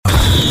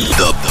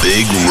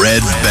Big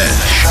Red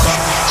Bench.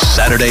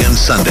 Saturday and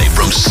Sunday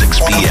from 6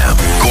 p.m.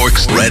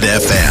 Cork's Red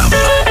FM.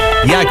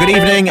 Yeah, good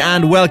evening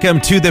and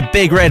welcome to the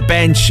Big Red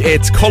Bench.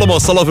 It's Colm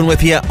O'Sullivan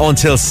with you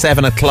until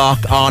 7 o'clock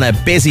on a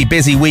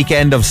busy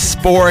weekend of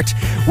sport.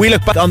 We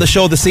look back on the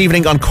show this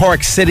evening on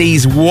Cork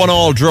City's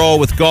 1-1 draw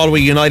with Galway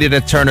United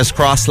at Turner's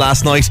Cross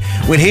last night.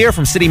 We'll hear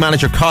from City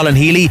manager Colin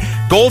Healy,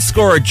 goal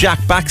scorer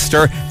Jack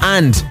Baxter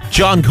and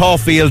John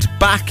Caulfield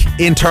back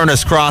in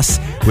Turner's Cross.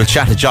 We'll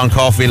chat to John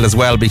Caulfield as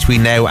well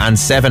between now and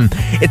 7.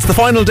 It's the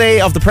final day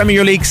of the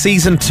Premier League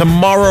season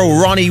tomorrow.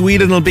 Ronnie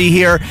Whelan will be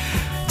here.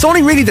 It's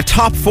only really the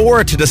top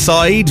 4 to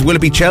decide. Will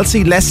it be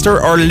Chelsea,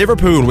 Leicester or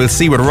Liverpool? We'll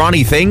see what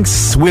Ronnie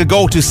thinks. We'll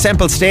go to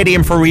Semple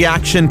Stadium for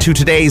reaction to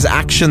today's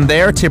action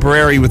there.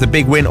 Tipperary with a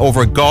big win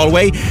over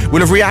Galway. We'll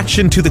have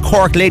reaction to the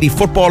Cork Lady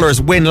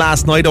Footballers win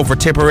last night over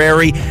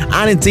Tipperary,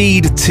 and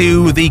indeed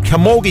to the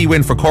camogie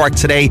win for Cork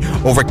today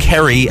over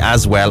Kerry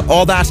as well.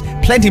 All that,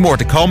 plenty more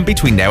to come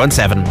between now and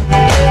 7.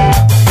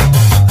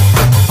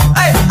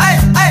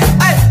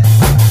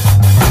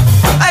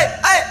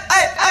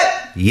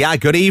 Yeah,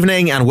 good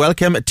evening and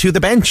welcome to the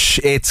bench.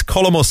 It's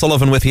Colm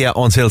O'Sullivan with you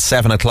until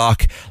 7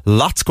 o'clock.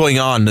 Lots going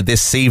on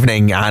this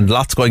evening and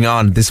lots going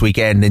on this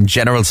weekend in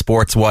general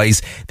sports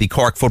wise. The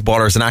Cork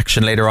footballers in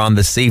action later on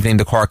this evening.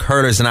 The Cork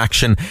hurlers in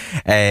action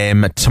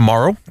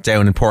tomorrow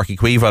down in Páirc Uí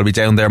Chaoimh. I'll be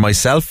down there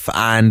myself.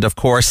 And of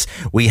course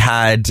we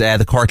had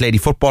the Cork lady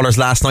footballers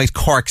last night.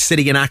 Cork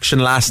City in action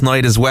last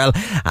night as well.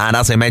 And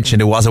as I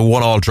mentioned, it was a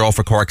 1-1 draw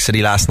for Cork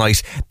City last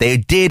night. They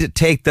did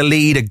take the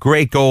lead. A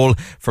great goal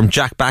from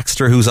Jack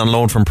Baxter, who's on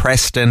loan from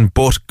Preston,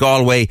 but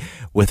Galway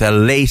with a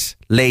late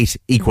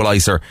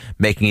equaliser,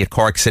 making it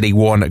Cork City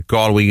 1,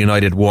 Galway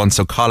United 1.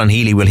 So Colin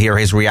Healy will hear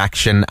his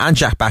reaction and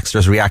Jack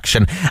Baxter's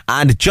reaction,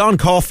 and John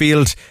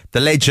Caulfield,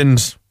 the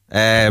legend,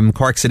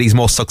 Cork City's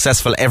most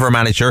successful ever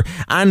manager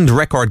and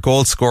record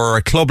goal scorer,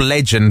 a club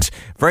legend.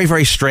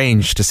 Very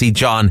strange to see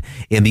John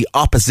in the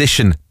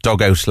opposition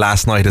dugout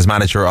last night as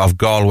manager of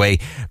Galway,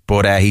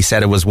 but he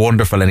said it was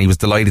wonderful and he was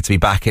delighted to be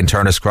back in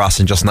Turner's Cross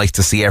and just nice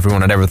to see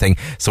everyone and everything.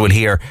 So we'll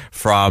hear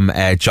from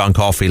John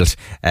Caulfield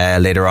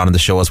later on in the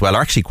show as well,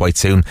 or actually quite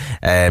soon.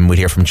 We'll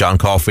hear from John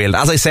Caulfield.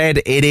 As I said,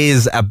 it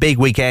is a big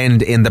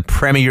weekend in the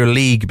Premier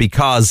League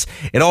because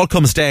it all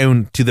comes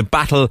down to the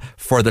battle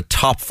for the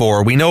top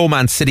 4. We know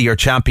Man City are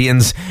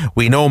champions.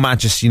 We know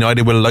Manchester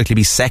United will likely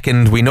be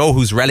second. We know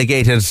who's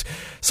relegated.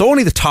 So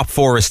only the top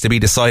 4 is to be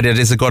decided.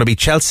 Is it going to be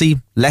Chelsea,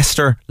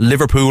 Leicester,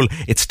 Liverpool?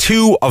 It's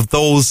 2 of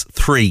those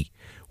 3.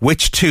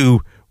 Which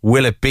 2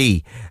 will it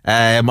be?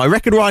 I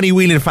reckon Ronnie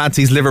Whelan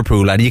fancies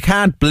Liverpool, and you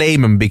can't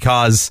blame him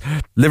because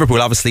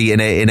Liverpool obviously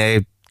in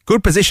a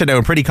good position now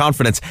and pretty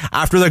confident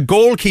after their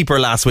goalkeeper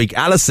last week,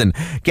 Alisson,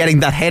 getting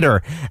that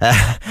header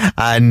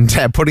and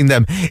putting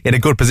them in a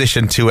good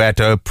position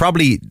to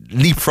probably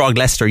leapfrog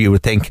Leicester, you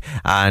would think.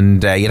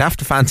 And you'd have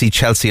to fancy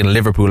Chelsea and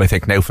Liverpool, I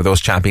think, now for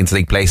those Champions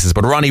League places.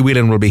 But Ronnie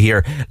Whelan will be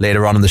here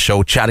later on in the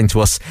show chatting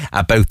to us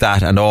about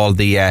that and all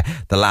the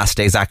last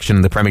day's action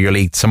in the Premier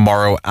League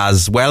tomorrow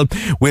as well.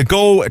 We'll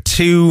go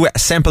to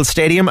Semple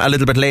Stadium a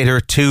little bit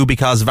later too,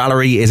 because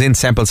Valerie is in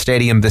Semple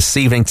Stadium this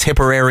evening.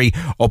 Tipperary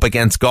up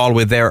against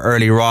Galway there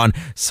earlier on,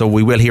 so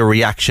we will hear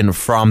reaction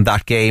from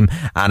that game.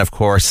 And of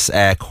course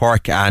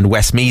Cork and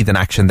Westmeath in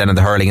action then in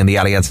the hurling in the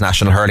Alliance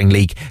National Hurling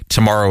League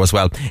tomorrow as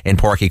well in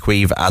Páirc Uí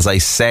Chaoimh, as I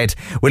said.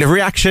 We'll have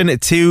reaction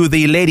to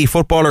the lady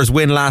footballers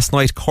win last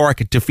night,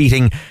 Cork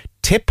defeating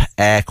Tip,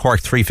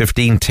 Cork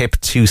 3-15, Tip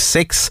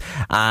 2-6.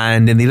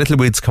 And in the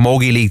Littlewoods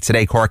Camogie League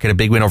today, Cork had a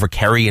big win over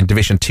Kerry in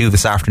Division 2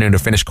 this afternoon to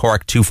finish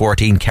Cork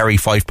 2-14, Kerry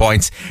 5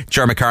 points.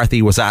 Ger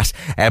McCarthy was at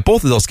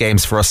both of those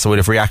games for us, so we'll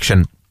have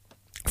reaction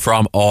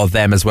from all of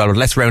them as well. But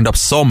let's round up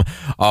some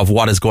of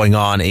what is going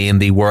on in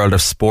the world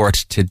of sport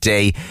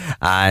today,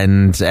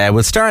 and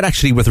we'll start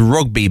actually with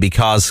rugby,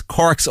 because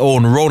Cork's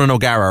own Ronan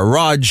O'Gara,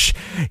 Rog,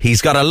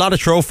 he's got a lot of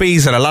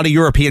trophies and a lot of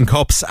European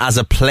Cups as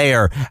a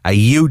player, a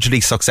hugely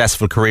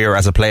successful career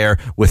as a player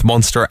with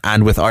Munster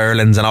and with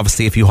Ireland, and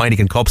obviously a few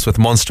Heineken Cups with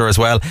Munster as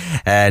well,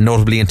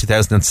 notably in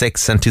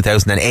 2006 and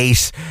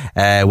 2008,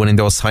 winning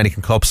those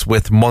Heineken Cups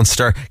with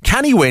Munster.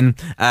 Can he win?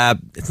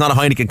 It's not a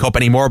Heineken Cup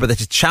anymore, but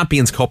it's a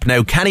Champions Cup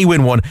now. Can he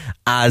win one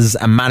as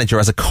a manager,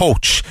 as a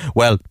coach?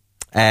 Well,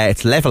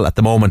 it's level at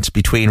the moment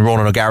between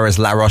Ronan O'Gara's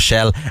La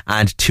Rochelle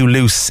and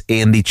Toulouse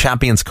in the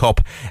Champions Cup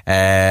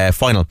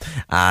final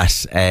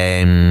at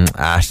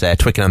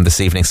Twickenham this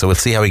evening. So we'll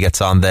see how he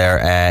gets on there.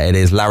 It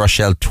is La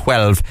Rochelle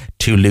 12,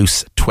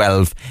 Toulouse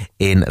 12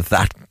 in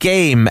that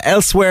game.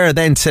 Elsewhere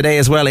then today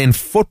as well in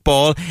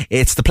football,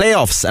 it's the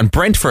playoffs, and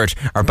Brentford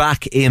are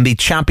back in the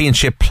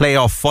Championship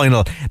playoff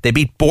final. They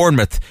beat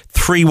Bournemouth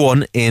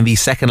 3-1 in the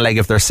second leg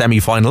of their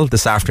semi-final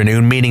this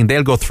afternoon, meaning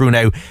they'll go through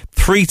now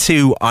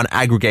 3-2 on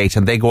aggregate,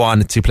 and they go on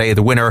to play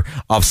the winner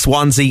of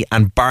Swansea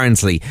and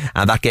Barnsley,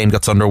 and that game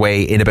gets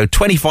underway in about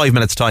 25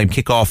 minutes time.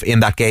 Kick-off in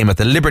that game at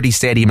the Liberty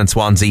Stadium in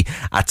Swansea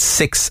at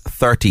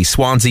 6:30.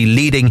 Swansea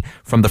leading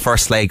from the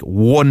first leg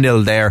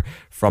 1-0 there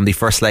from the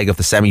first leg of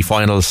the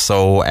semi-finals,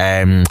 so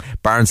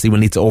Barnsley will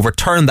need to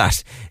overturn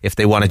that if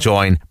they want to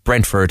join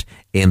Brentford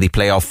in the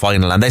playoff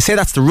final. And they say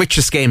that's the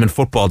richest game in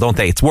football, don't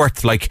they? It's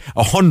worth like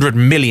 100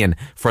 million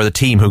for the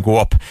team who go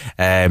up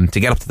to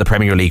get up to the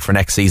Premier League for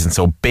next season.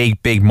 So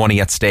big money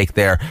at stake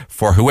there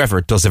for whoever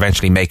does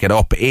eventually make it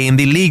up. In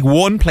the League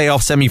One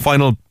playoff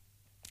semi-final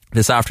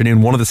this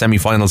afternoon, one of the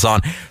semi-finals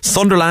on,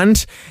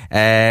 Sunderland,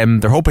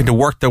 they're hoping to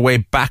work their way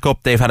back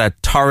up. They've had a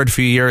torrid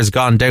few years,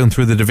 gone down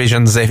through the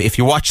divisions. If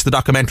you watch the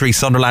documentary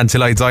Sunderland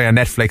Till I Die on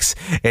Netflix,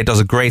 it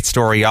does a great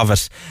story of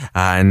it,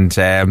 and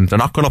they're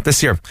not going up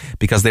this year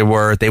because they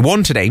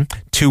won today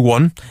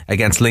 2-1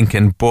 against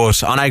Lincoln,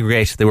 but on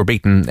aggregate they were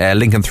beaten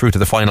Lincoln through to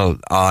the final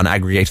on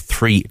aggregate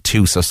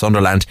 3-2, so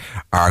Sunderland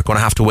are going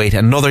to have to wait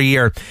another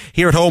year.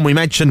 Here at home, we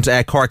mentioned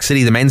Cork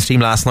City, the men's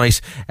team last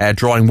night,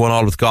 drawing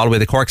 1-1 with Galway.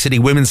 The Cork City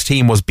women's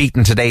team was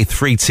beaten today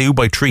 3-2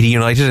 by Treaty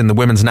United in the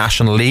Women's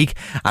National League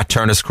at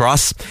Turner's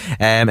Cross.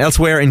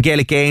 Elsewhere in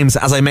Gaelic games,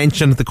 as I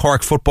mentioned, the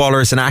Cork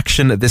footballers in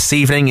action this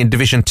evening in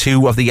Division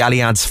 2 of the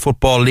Alliance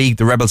Football League.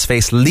 The Rebels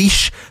face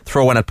Laois.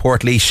 Throw-in at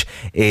Port Laois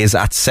is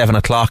at 7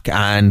 o'clock,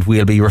 and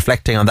we'll be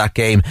reflecting on that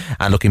game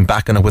and looking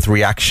back on it with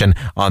reaction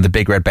on the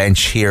Big Red Bench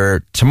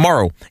here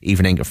tomorrow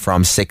evening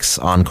from 6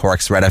 on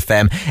Cork's Red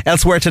FM.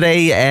 Elsewhere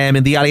today,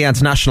 in the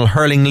Alliance National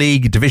Hurling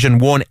League Division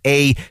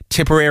 1A,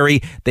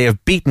 Tipperary, they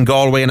have beaten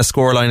Galway in a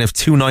scoreline of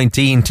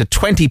 219 to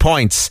 20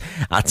 points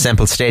at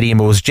Semple Stadium.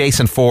 It was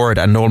Jason Ford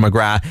and Noel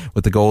McGrath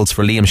with the goals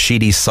for Liam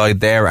Sheedy's side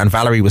there, and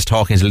Valerie was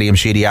talking to Liam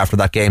Sheedy after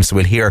that game, so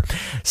we'll hear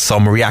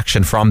some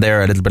reaction from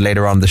there a little bit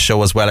later on the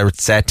show as well.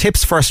 It's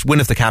Tip's first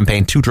win of the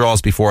campaign, 2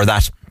 draws before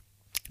that.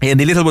 In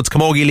the Littlewoods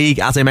Camogie League,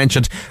 as I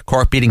mentioned,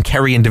 Cork beating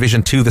Kerry in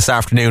Division 2 this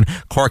afternoon.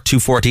 Cork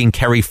 2-14,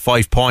 Kerry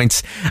 5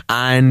 points.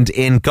 And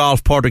in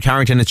golf, Padraig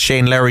Harrington and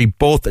Shane Lowry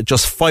both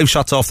just 5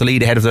 shots off the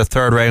lead ahead of their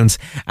third rounds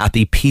at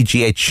the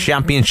PGA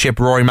Championship.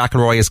 Rory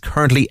McIlroy is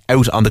currently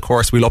out on the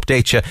course. We'll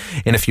update you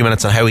in a few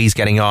minutes on how he's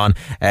getting on.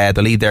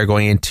 The lead there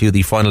going into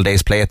the final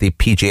day's play at the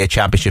PGA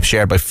Championship,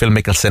 shared by Phil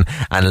Mickelson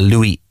and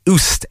Louis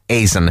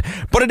Oosthuizen.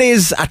 But it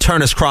is at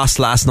Turner's Cross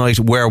last night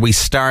where we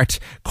start.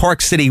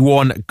 Cork City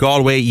 1,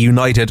 Galway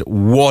United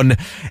 1.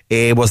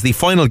 It was the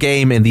final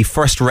game in the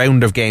first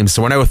round of games,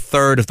 so we're now a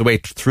third of the way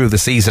through the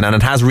season, and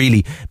it has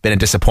really been a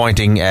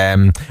disappointing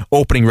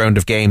opening round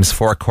of games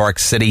for Cork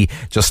City.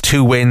 Just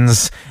 2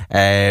 wins,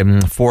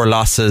 4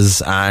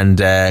 losses, and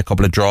a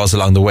couple of draws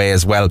along the way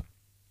as well.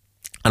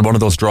 And one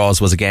of those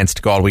draws was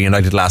against Galway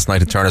United last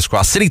night at Turner's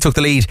Cross. City took the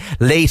lead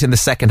late in the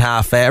second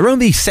half, around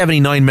the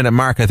 79-minute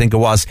mark, I think it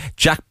was.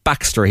 Jack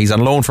Baxter, he's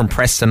on loan from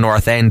Preston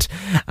North End,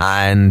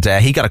 and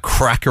he got a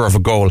cracker of a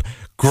goal.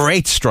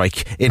 Great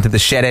strike into the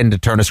shed end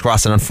at Turner's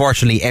Cross, and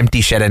unfortunately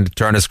empty shed end at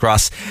Turner's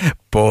Cross.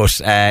 But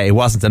it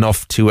wasn't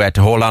enough to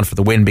hold on for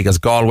the win, because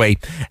Galway,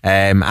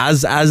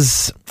 as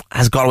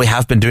Galway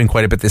have been doing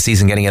quite a bit this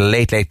season, getting a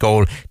late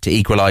goal to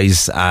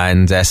equalise,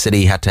 and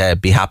City had to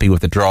be happy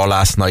with the draw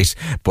last night.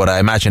 But I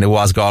imagine it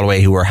was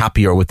Galway who were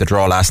happier with the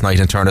draw last night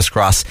in Turner's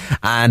Cross.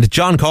 And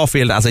John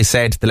Caulfield, as I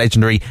said, the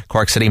legendary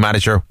Cork City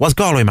manager, was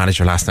Galway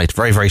manager last night.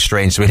 Very, very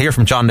strange. So we'll hear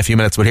from John in a few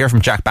minutes. We'll hear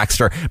from Jack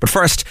Baxter. But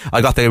first,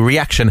 I got the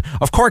reaction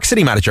of Cork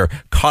City manager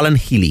Colin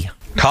Healy.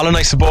 Colin,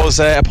 I suppose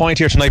a point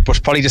here tonight,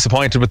 but probably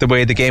disappointed with the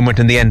way the game went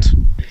in the end.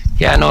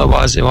 Yeah, no, it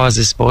was. I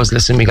suppose,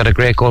 listen, we got a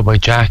great goal by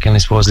Jack, and I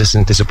suppose,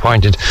 listen,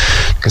 disappointed.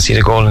 Concede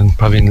a goal in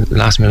probably in the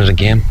last minute of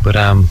the game, but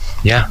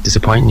yeah,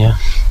 disappointing, yeah.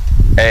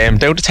 Down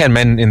to 10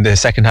 men in the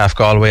second half,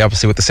 Galway,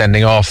 obviously with the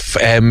sending off.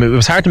 It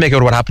was hard to make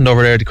out what happened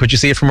over there. Could you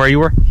see it from where you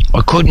were?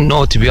 I couldn't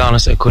know, to be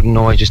honest. I couldn't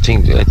know. I just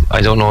think,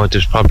 I don't know,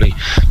 there's probably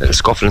a little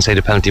scuffle inside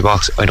the penalty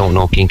box. I don't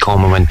know.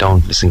 Colm went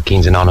down. Listen,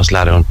 Keane's an honest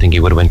lad. I don't think he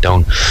would have went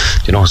down,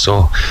 you know,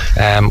 so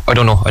I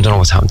don't know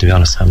what's happened, to be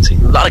honest. I haven't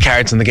seen. A lot of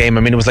cards in the game.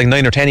 I mean, it was like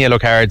 9 or 10 yellow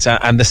cards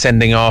and the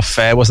sending off.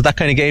 Was it that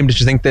kind of game? Did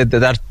you think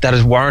that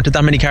has warranted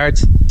that many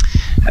cards?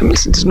 I mean,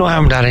 listen, there's no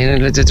harm in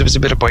that. There was a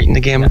bit of bite in the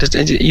game.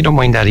 You don't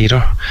mind that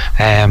either.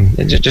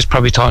 Just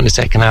probably thought in the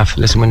second half,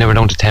 listen, when they were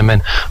down to 10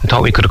 men, I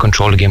thought we could have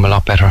controlled the game a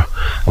lot better,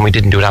 and we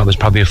didn't do that. It was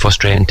probably a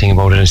frustrating thing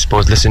about it, I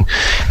suppose. Listen,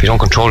 if you don't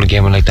control the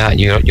game like that,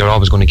 you're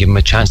always going to give them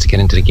a chance to get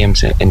into the game.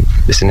 And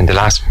listen, in the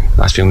last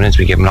few minutes,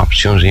 we gave them an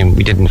opportunity, and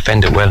we didn't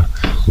defend it well.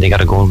 And they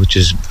got a goal, which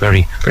is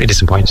very, very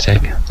disappointing to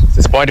take.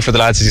 Disappointing for the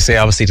lads, as you say,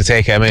 obviously, to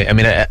take. I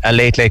mean, a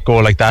late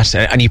goal like that,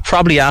 and you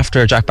probably,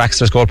 after Jack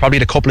Baxter's goal, probably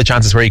had a couple of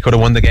chances where he could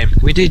have won the game.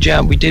 We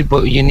did,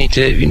 but you need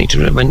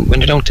to when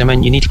you're down to 10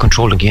 men, you need to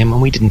control the game,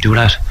 and we didn't do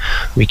that.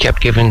 We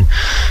kept giving.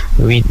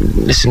 We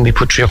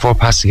put 3 or 4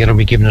 passes together,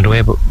 we giving it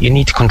away, but you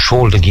need to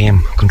control the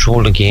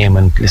game,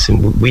 and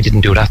listen, we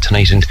didn't do that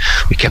tonight, and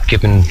we kept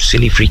giving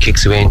silly free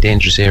kicks away in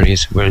dangerous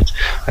areas,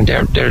 and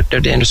they're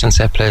dangerous on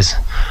set plays.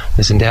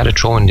 Listen, they had a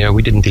throw in there,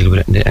 we didn't deal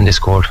with it, and they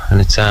scored, and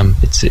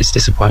it's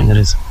disappointing, it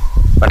is.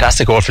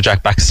 Fantastic goal for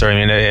Jack Baxter.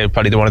 I mean,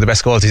 probably one of the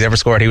best goals he's ever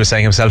scored, he was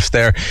saying himself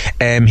there.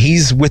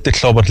 He's with the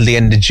club until the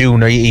end of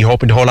June. Are you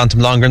hoping to hold on to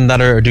him longer than that,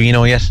 or do you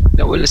know yet?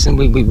 No, well, listen,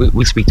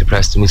 we'll speak to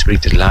Preston, we'll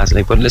speak to the lads,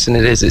 but listen,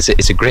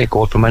 it's a great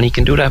goal from him, and he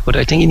can do that, but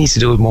I think he needs to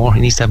do it more.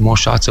 He needs to have more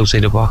shots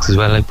outside the box as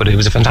well, but it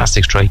was a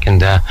fantastic strike,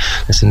 and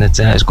listen,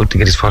 it's good to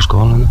get his first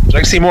goal on it. Would you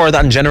like to see more of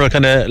that in general,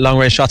 kind of long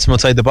range shots from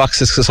outside the box?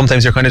 Because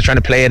sometimes you're kind of trying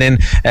to play it in,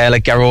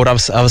 like Garrod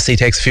obviously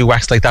takes a few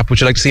whacks like that.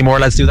 Would you like to see more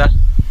lads do that?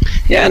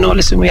 Yeah, no,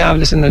 listen,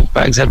 the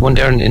Bags had one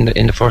there in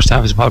the first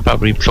half. It's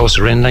probably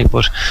closer in,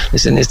 but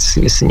listen,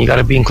 you got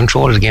to be in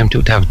control of the game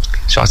too to have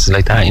shots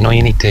like that. You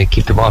need to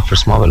keep the ball for a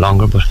small bit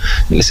longer, but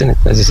listen,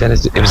 as I said,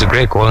 it was a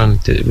great goal, and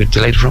we're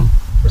delighted from him.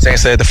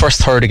 The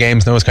first third of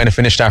games now is kind of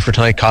finished after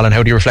tonight. Colin,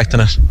 how do you reflect on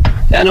it?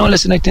 Yeah, no,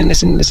 listen,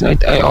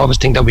 I always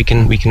think that we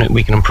can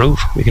improve.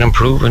 We can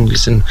improve, and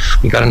listen,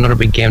 we got another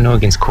big game now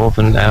against Cork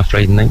on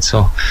Friday night,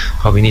 so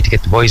probably need to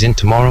get the boys in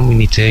tomorrow, and we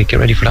need to get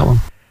ready for that one.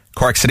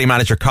 Cork City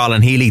manager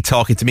Colin Healy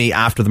talking to me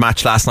after the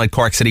match last night.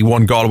 Cork City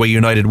 1, Galway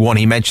United 1.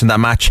 He mentioned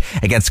that match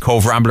against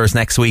Cove Ramblers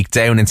next week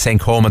down in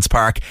St. Coleman's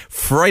Park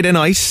Friday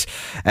night.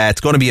 It's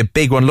going to be a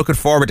big one. Looking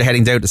forward to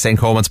heading down to St.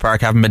 Coleman's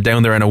Park. Haven't been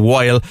down there in a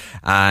while,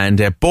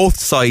 and both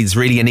sides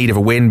really in need of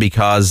a win,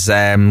 because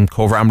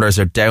Cove Ramblers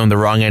are down the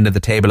wrong end of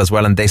the table as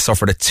well, and they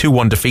suffered a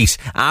 2-1 defeat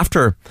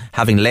after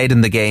having led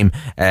in the game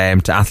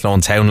to Athlone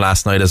Town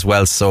last night as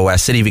well. So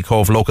City v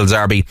Cove local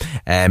derby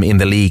in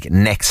the league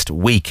next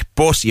week.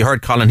 But you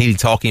heard Colin Healy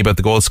talking about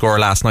the goal scorer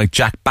last night,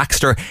 Jack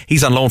Baxter.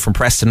 He's on loan from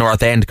Preston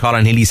North End.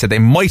 Colin Healy said they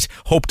might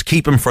hope to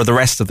keep him for the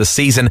rest of the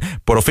season,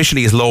 but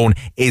officially his loan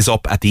is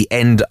up at the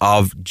end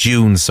of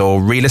June. So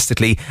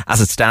realistically, as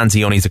it stands,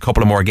 he only has a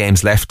couple of more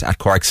games left at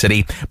Cork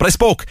City. But I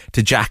spoke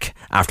to Jack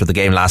after the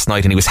game last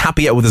night, and he was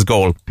happy out with his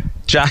goal.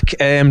 Jack,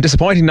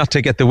 disappointing not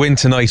to get the win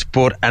tonight,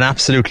 but an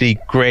absolutely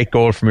great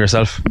goal from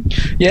yourself.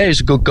 Yeah, it was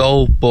a good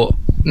goal, but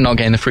not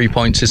getting the 3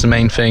 points is the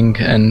main thing,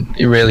 and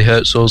it really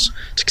hurts us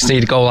to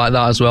concede a goal like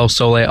that as well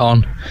so late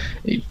on.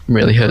 It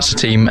really hurts the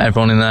team,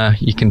 everyone in there,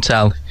 you can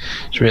tell.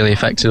 It's really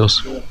affected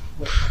us.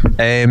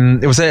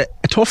 It was a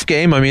tough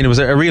game. I mean, it was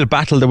a real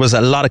battle. There was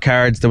a lot of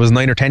cards. There was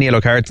 9 or 10 yellow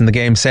cards in the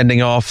game,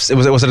 sending offs.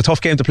 Was it a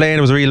tough game to play, and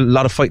it was a real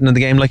lot of fighting in the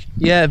game, like?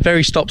 Yeah,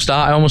 very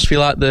stop-start. I almost feel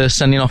like the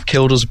sending off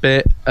killed us a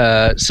bit.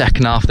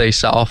 Second half they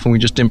set off and we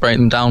just didn't break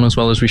them down as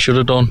well as we should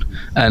have done,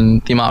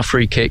 and the amount of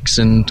free kicks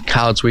and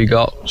cards we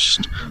got was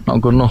just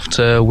not good enough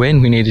to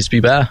win. We needed to be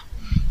better.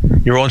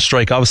 Your own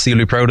strike, obviously you'll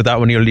be proud of that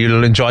one.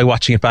 You'll enjoy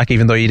watching it back,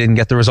 even though you didn't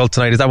get the result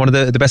tonight. Is that one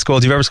of the best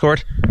goals you've ever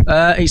scored?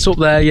 It's up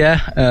there,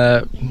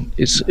 yeah.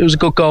 It was a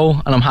good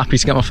goal, and I'm happy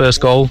to get my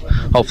first goal.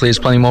 Hopefully there's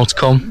plenty more to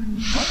come.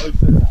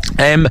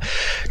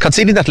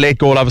 Conceding that late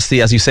goal,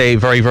 obviously, as you say,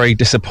 very, very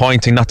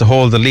disappointing not to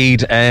hold the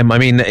lead. I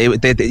mean,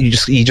 you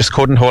just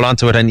couldn't hold on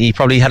to it, and you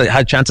probably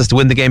had chances to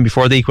win the game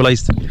before they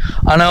equalised.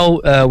 I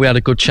know we had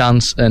a good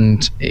chance,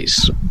 and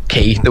it's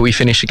key that we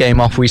finish the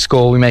game off. We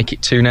score, we make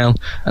it 2-0,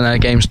 and then the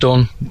game's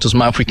done. It doesn't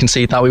matter if we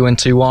concede that, we win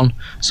 2-1.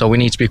 So we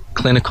need to be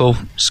clinical,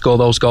 score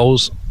those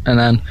goals, and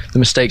then the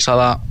mistakes like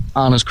that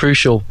aren't as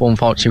crucial. But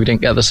unfortunately, we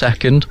didn't get the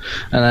second,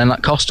 and then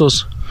that cost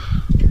us.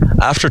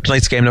 After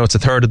tonight's game now, it's a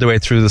third of the way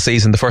through the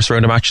season. The first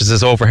round of matches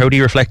is over. How do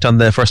you reflect on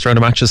the first round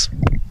of matches?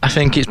 I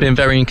think it's been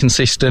very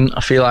inconsistent.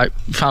 I feel like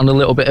we found a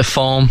little bit of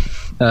form.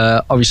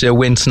 Obviously a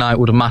win tonight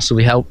would have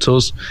massively helped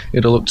us. It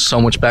would have looked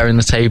so much better in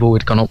the table.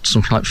 We'd gone up to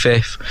something like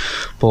 5th,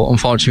 but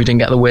unfortunately we didn't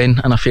get the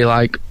win, and I feel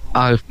like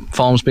our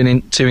form's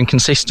been too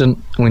inconsistent.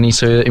 We need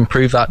to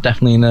improve that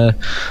definitely in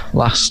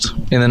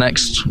the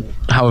next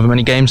however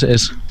many games it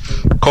is.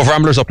 Cove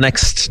Ramblers up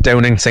next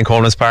down in St.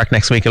 Coleman's Park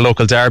next week, a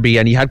local derby,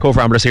 and you had Cove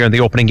Ramblers here in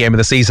the opening game of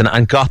the season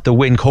and got the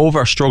win. Cove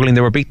are struggling,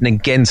 they were beaten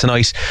again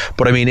tonight,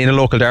 but I mean, in a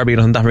local derby,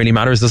 nothing that really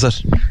matters, does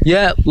it?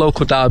 Yeah,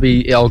 local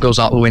derby, it all goes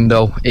out the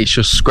window. It's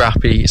just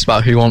scrappy, it's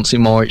about who wants it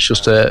more. It's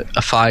just a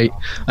fight,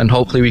 and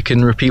hopefully we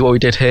can repeat what we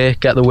did here,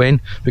 get the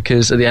win,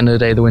 because at the end of the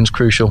day the win's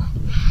crucial.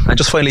 And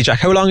just finally, Jack,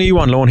 how long are you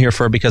on loan here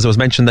for? Because it was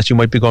mentioned that you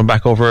might be going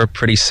back over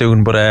pretty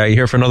soon, but are you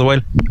here for another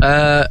while?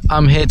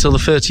 I'm here till the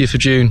 30th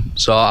of June,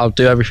 so I'll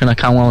do everything I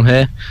can while I'm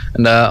here,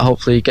 and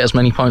hopefully get as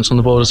many points on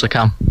the board as I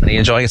can. Are you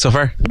enjoying it so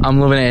far? I'm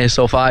loving it here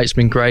so far. It's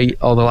been great.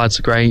 All the lads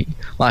are great.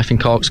 Life in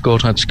Cork's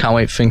good. I just can't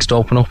wait for things to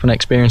open up and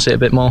experience it a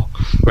bit more.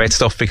 Great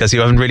stuff, because you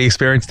haven't really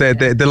experienced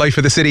the life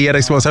of the city yet,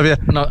 I suppose, have you?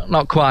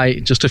 Not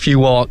quite. Just a few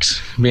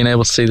walks, being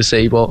able to see the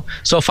city, but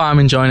so far I'm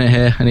enjoying it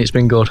here, and it's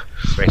been good.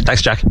 Great.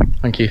 Thanks, Jack.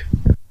 Thank you.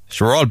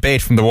 So we're all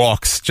bait from the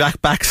walks.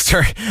 Jack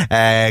Baxter,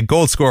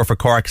 goal scorer for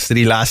Cork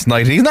City last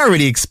night. He's not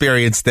really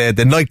experienced the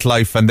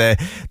nightlife and the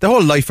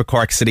whole life of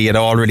Cork City at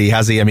all, really,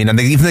 has he? I mean, and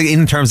even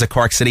in terms of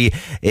Cork City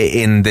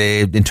in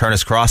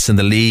Turner's Cross in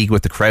the league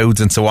with the crowds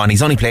and so on,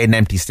 he's only played in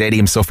empty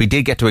stadiums. So if he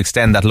did get to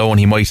extend that loan,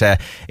 he might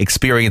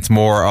experience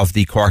more of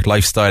the Cork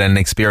lifestyle and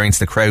experience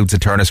the crowds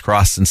at Turner's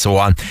Cross and so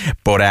on.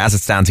 But as it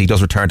stands, he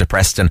does return to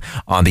Preston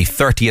on the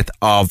 30th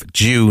of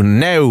June.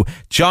 Now,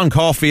 John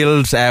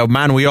Caulfield, a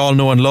man we all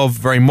know and love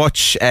very much,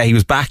 much. He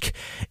was back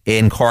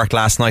in Cork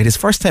last night. His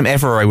first time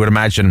ever, I would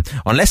imagine,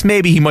 unless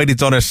maybe he might have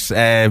done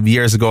it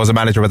years ago as a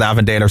manager with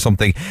Avondale or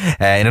something,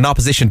 in an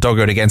opposition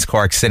dugout against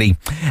Cork City.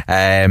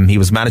 He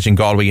was managing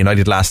Galway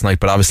United last night,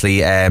 but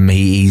obviously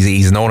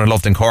he's known and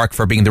loved in Cork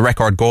for being the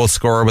record goal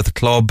scorer with the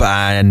club,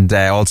 and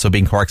also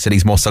being Cork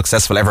City's most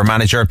successful ever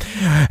manager.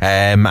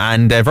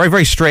 And very,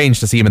 very strange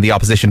to see him in the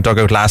opposition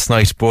dugout last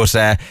night, but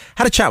had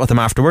a chat with him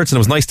afterwards, and it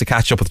was nice to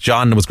catch up with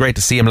John. It was great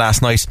to see him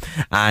last night,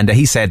 and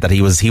he said that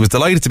he was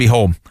delighted to be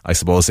home, I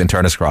suppose, in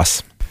Turner's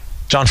Cross.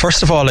 John,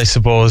 first of all, I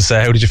suppose,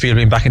 how did you feel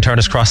being back in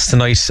Turner's Cross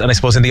tonight, and I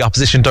suppose in the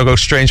opposition dugout?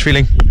 Strange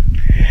feeling?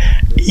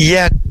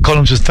 Yeah,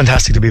 Colin, was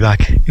fantastic to be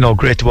back.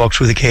 Great to walk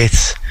through the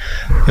gates.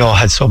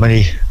 Had so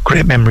many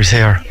great memories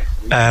here.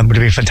 Would have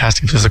been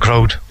fantastic if there was a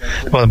crowd.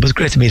 Well, it was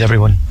great to meet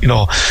everyone,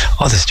 all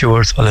the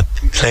stewards, all the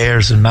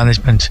players and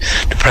management,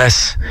 the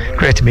press.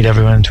 Great to meet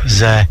everyone. It was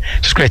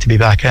just great to be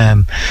back.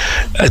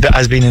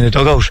 As being in a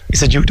dugout,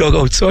 it's a new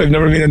dugout, so I've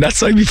never been on that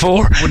side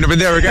before. Wouldn't have been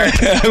there again.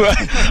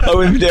 I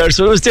wouldn't be there,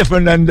 so it was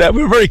different, and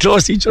we were very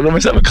close to each other,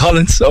 myself and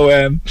Colin. So,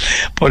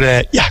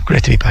 yeah,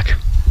 great to be back.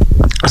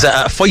 It was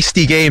a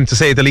feisty game, to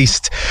say the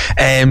least.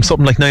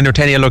 Something like 9 or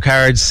 10 yellow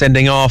cards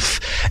sending off.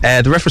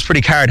 The ref was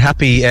pretty card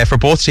happy for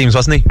both teams,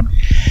 wasn't he?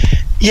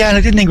 Yeah, and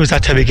I didn't think it was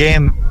that type of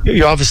game.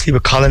 You're obviously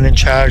with Colin in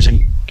charge,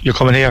 and you're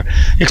coming here,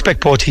 you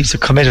expect both teams to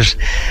commit it,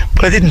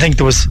 but I didn't think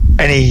there was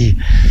any,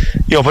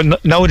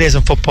 but nowadays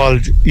in football,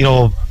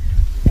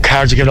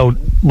 cards are given out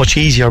much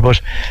easier,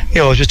 but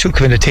it was just two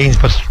committed teams.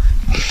 But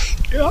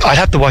I'd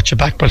have to watch it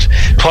back, but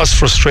it was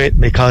frustrating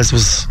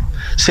because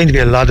seemed to be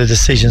a lot of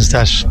decisions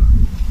that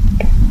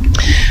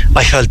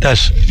I felt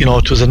that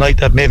it was a night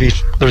that maybe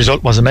the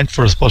result wasn't meant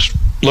for us, but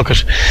look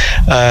at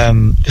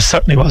it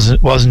certainly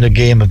wasn't a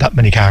game of that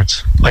many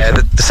cards.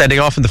 The sending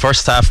off in the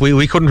first half,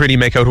 we couldn't really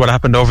make out what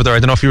happened over there. I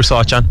don't know if you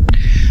saw it, John.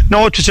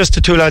 No, it was just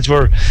the two lads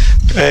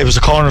it was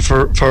a corner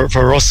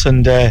for us,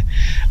 and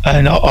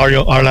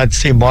our lads,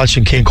 Steve Walsh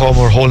and Cian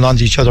Colm, were holding on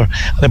to each other,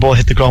 and they both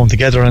hit the ground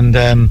together, and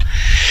I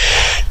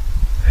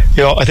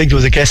think there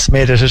was a guess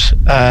made at it,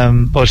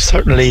 but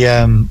certainly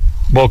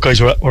both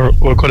guys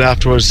were good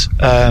afterwards.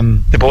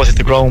 They both hit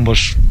the ground, but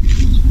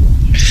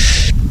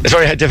it's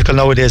very difficult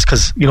nowadays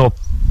because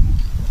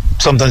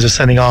sometimes they're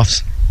sending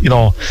offs.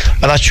 I'm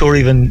not sure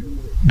even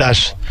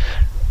that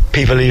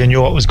people even knew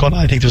what was going on.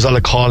 I think there was a lot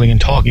of calling and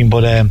talking,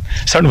 but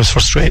certainly was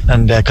frustrating,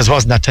 and because it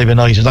wasn't that type of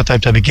night, it was not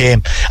that type of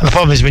game. And the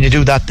problem is when you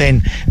do that,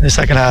 then in the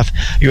second half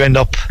you end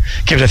up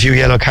giving a few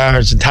yellow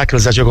cards and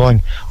tackles that you're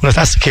going, well, if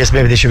that's the case,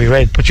 maybe they should be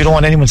red, but you don't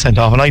want anyone sent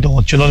off, and I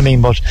don't, you know what I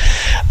mean? But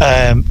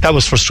that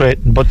was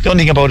frustrating. But the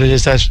only thing about it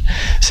is that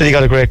City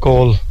got a great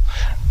goal.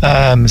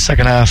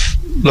 Second half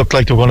looked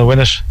like they were going to win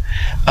it,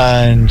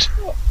 and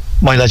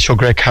my lads showed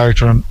great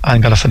character and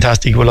got a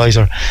fantastic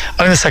equaliser.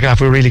 And in the second half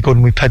we were really good,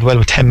 and we played well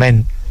with 10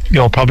 men,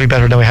 probably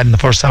better than we had in the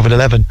first half with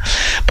 11,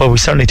 but we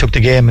certainly took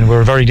the game, and we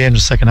were a very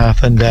dangerous second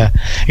half, and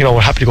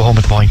we're happy to go home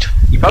with the point.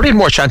 You probably had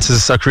more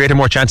chances, or created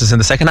more chances in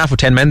the second half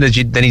with 10 men than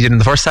you did in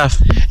the first half.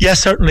 Yeah,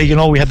 certainly.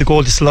 We had the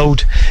goal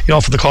disallowed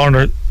for the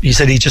corner. He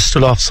said he just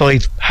stood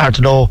offside, hard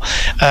to know.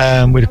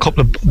 With a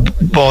couple of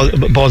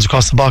balls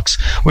across the box,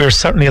 we were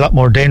certainly a lot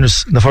more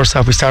dangerous in the first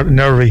half. We started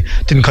nervy,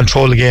 didn't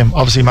control the game.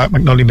 Obviously Mark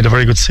McNulty made a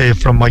very good save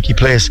from Mikey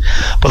Place,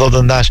 but other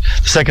than that,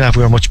 the second half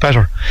we were much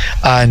better,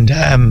 and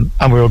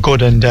we were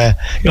good, and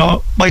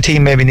my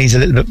team maybe needs a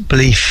little bit of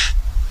belief.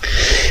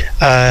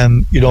 A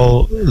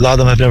lot of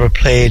them have never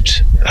played,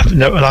 a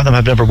lot of them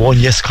have never won.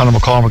 Yes, Colin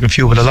McCormick and a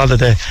few, but a lot of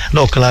the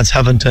local lads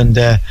haven't, and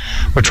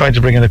we're trying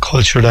to bring in a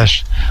culture that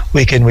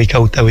week in, week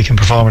out, that we can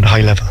perform at a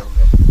high level.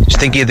 Did you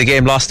think you had the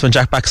game lost when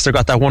Jack Baxter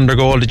got that wonder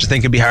goal? Did you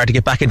think it'd be hard to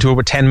get back into it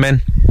with 10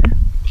 men?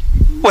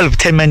 Well, with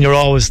 10 men you're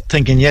always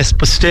thinking yes,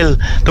 but still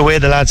the way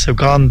the lads have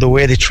gone, the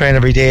way they train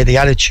every day, the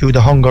attitude,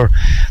 the hunger,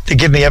 they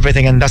give me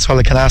everything, and that's all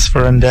I can ask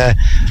for. And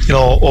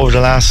over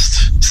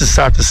since the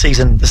start of the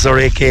season, this is our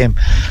 8th game,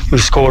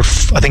 we've scored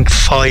I think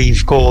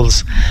 5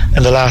 goals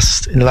in the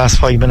last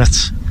 5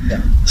 minutes. Yeah.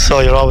 So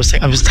you're always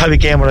thinking, it was the type of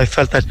game where I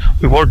felt that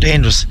we were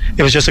dangerous.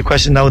 It was just a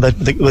question now that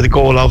with the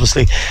goal,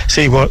 obviously,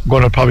 we're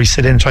going to probably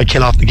sit in and try to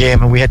kill off the game,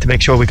 and we had to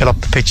make sure we got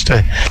up the pitch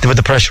to put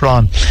the pressure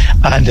on,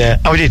 and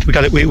we did. We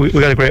got a great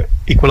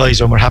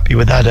equaliser, and we're happy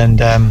with that,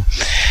 and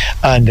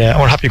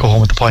we're happy to go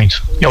home with the point.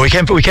 We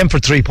came for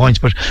 3 points,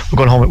 but we're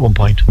going home at 1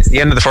 point. It's the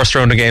end of the first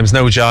round of games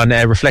now, John.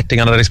 Reflecting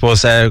on it, I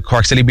suppose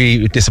Cork City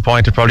be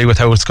disappointed probably with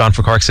how it's gone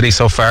for Cork City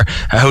so far.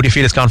 How do you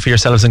feel it's gone for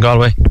yourselves in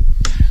Galway?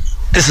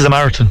 This is a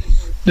marathon.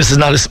 This is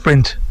not a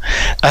sprint.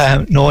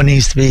 No one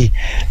needs to be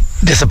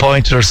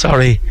disappointed or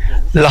sorry.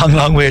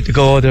 Long way to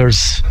go.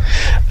 There's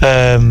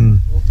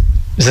 19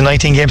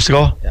 games to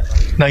go.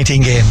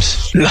 19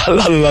 games. A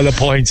lot of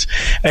points.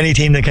 Any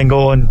team that can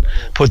go and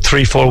put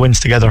 3-4 wins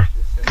together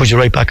put you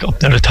right back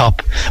up near the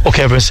top.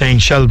 Okay, everyone's saying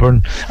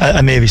Shelburne,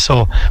 and maybe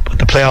so, but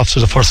the playoffs are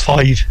the first 5.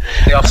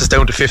 Playoffs is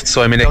down to 5th,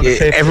 so I mean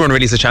everyone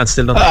really has a chance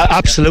still, don't they?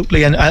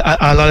 Absolutely, and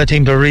a lot of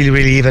teams are really,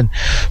 really even.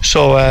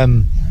 So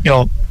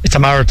it's a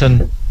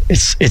marathon.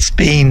 It's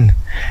been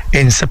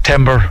in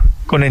September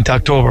going into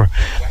October,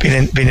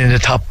 being in the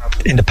top,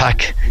 in the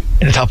pack,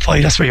 in the top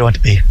 5. That's where you want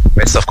to be.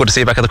 Great stuff. Good to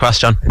see you back at the Cross,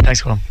 John.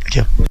 Thanks, Colin. Thank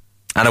you.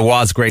 And it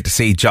was great to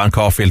see John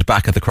Caulfield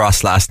back at the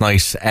Cross last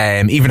night,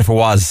 even if it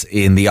was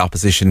in the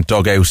opposition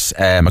dugout,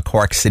 a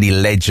Cork City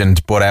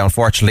legend. But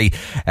unfortunately,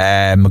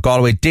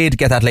 Galway did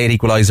get that late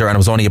equaliser, and it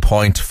was only a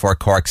point for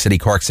Cork City.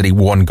 Cork City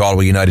won,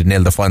 Galway United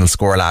 0, the final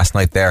score last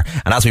night there.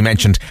 And as we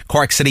mentioned,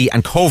 Cork City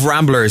and Cove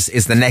Ramblers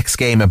is the next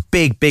game, a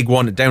big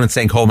one down at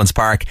St. Coleman's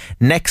Park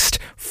next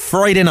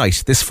Friday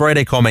night. This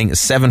Friday coming,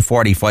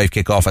 7:45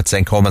 kick-off at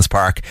St. Coleman's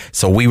Park.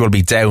 So we will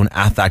be down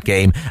at that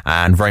game,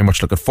 and very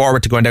much looking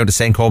forward to going down to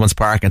St. Coleman's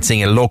Park and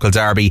seeing a local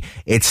derby.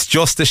 It's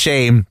just a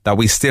shame that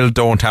we still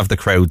don't have the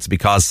crowds,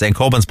 because St.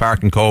 Coleman's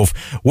Park and Cove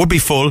would be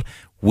full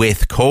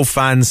with Cove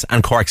fans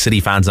and Cork City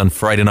fans on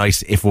Friday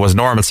night if it was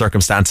normal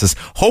circumstances.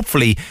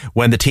 Hopefully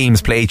when the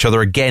teams play each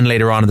other again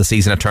later on in the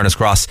season at Turner's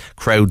Cross,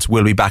 crowds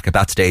will be back at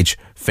that stage,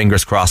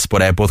 fingers crossed.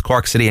 But both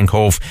Cork City and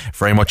Cove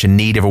very much in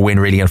need of a win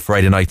really on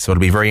Friday night, so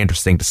it'll be very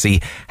interesting to see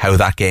how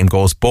that game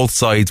goes. Both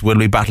sides will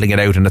be battling it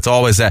out, and it's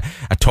always a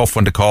tough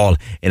one to call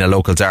in a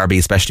local derby,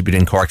 especially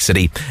between Cork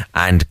City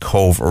and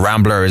Cove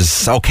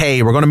Ramblers.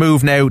 Okay, we're going to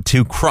move now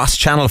to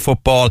cross-channel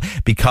football,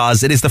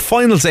 because it is the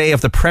final day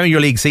of the Premier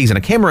League season.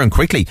 It came around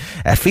quickly.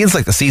 It feels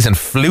like the season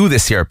flew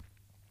this year.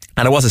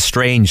 And it was a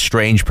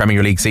strange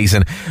Premier League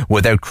season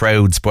without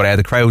crowds, but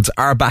the crowds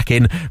are back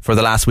in for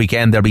the last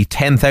weekend. There'll be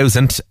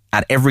 10,000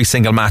 at every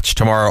single match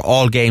tomorrow.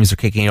 All games are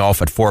kicking off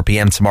at 4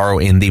 p.m. tomorrow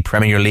in the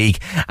Premier League,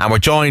 and we're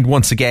joined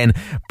once again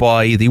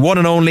by the one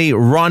and only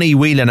Ronnie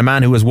Whelan, a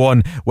man who has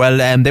won, well,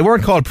 they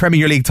weren't called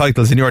Premier League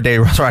titles in your day,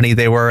 Ronnie.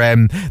 They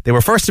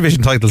were First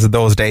Division titles in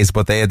those days,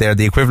 but they're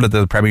the equivalent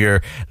of the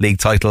Premier League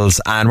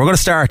titles. And we're going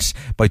to start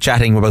by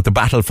chatting about the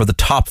battle for the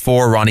top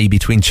 4, Ronnie,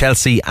 between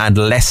Chelsea and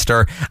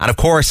Leicester, and of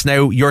course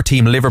now your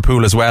team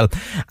Liverpool as well.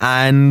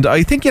 And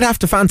I think you'd have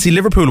to fancy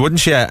Liverpool,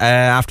 wouldn't you,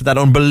 after that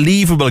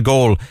unbelievable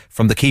goal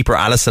from the keeper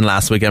Alisson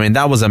last week. I mean,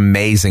 that was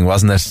amazing,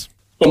 wasn't it?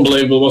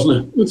 Unbelievable,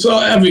 wasn't it? It's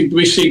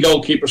we see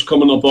goalkeepers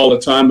coming up all the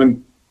time,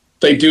 and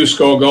they do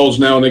score goals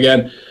now and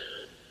again.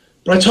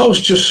 But I thought it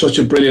was just such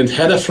a brilliant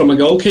header from a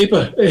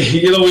goalkeeper.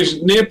 You know,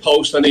 he's near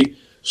post and he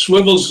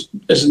swivels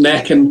his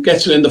neck and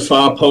gets it in the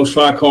far post,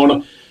 far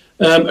corner.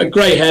 A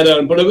great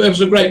header, but it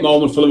was a great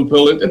moment for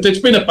Liverpool. It's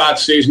been a bad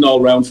season all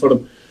round for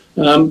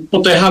them.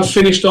 But they have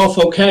finished off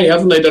okay,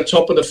 haven't they? They're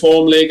top of the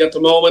form league at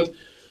the moment.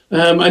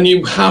 And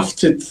you have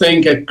to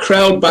think a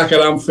crowd back at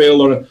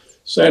Anfield, or a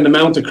certain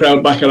amount of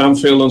crowd back at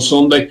Anfield on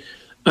Sunday,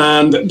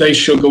 and they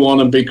should go on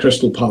and beat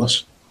Crystal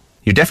Palace.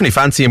 You definitely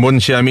fancy him,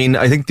 wouldn't you? I mean,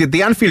 I think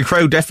the Anfield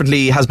crowd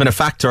definitely has been a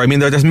factor. I mean,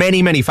 there's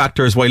many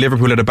factors why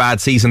Liverpool had a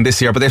bad season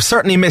this year, but they've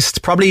certainly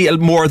missed, probably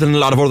more than a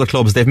lot of other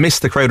clubs, they've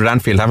missed the crowd at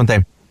Anfield, haven't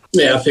they?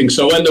 Yeah, I think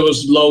so. When there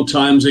was low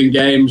times in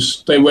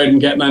games, they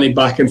weren't getting any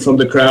backing from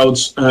the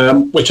crowds,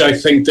 which I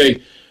think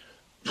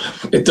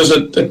it does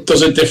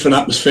a different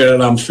atmosphere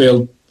at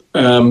Anfield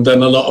than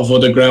a lot of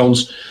other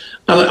grounds.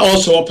 And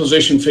also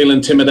opposition feel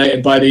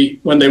intimidated by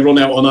when they run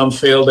out on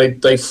Anfield,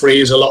 they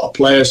freeze a lot of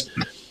players.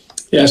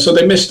 Yeah, so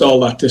they missed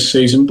all that this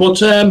season.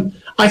 But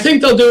I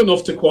think they'll do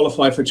enough to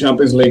qualify for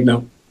Champions League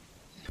now.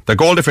 Their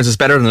goal difference is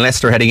better than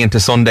Leicester heading into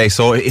Sunday,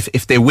 so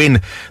if they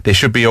win, they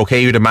should be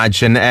okay, you'd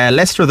imagine.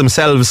 Leicester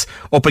themselves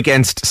up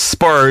against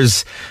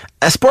Spurs.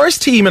 A Spurs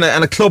team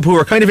and a club who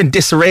are kind of in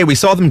disarray. We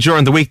saw them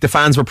during the week. The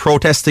fans were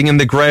protesting in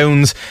the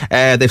grounds.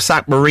 They've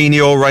sacked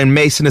Mourinho. Ryan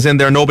Mason is in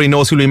there. Nobody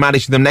knows who will be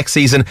managing them next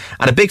season.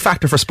 And a big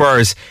factor for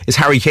Spurs is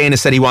Harry Kane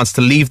has said he wants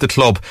to leave the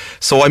club.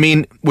 So, I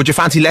mean, would you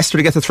fancy Leicester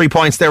to get the 3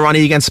 points there,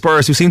 Ronnie, against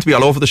Spurs, who seem to be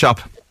all over the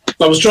shop?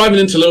 I was driving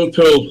into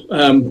Liverpool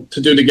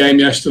to do the game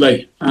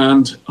yesterday,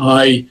 and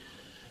I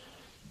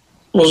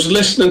was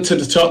listening to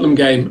the Tottenham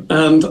game,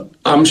 and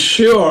I'm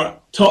sure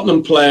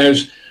Tottenham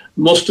players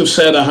must have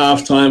said at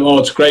half-time, "Oh,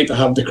 it's great to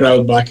have the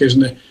crowd back,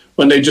 isn't it?"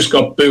 When they just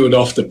got booed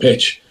off the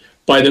pitch.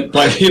 By they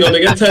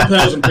get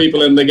 10,000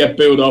 people and they get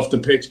booed off the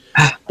pitch.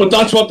 But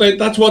that's what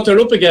they're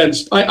up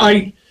against.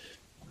 I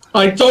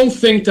don't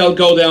think they'll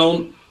go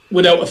down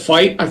without a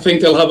fight. I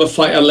think they'll have a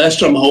fight at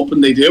Leicester. I'm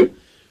hoping they do.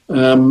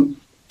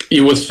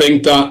 You would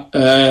think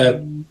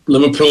that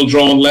Liverpool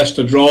drawn,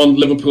 Leicester drawn,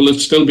 Liverpool would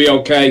still be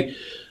okay.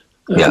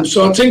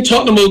 So I think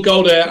Tottenham will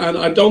go there, and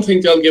I don't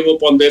think they'll give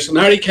up on this. And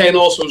Harry Kane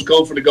also is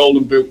going for the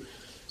Golden Boot,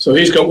 so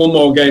he's got one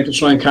more game to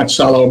try and catch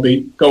Salah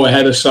or go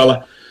ahead of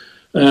Salah.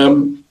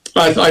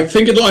 I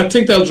think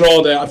they'll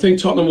draw there. I think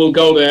Tottenham will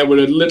go there with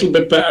a little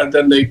bit better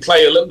than they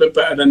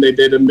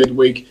did in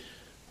midweek,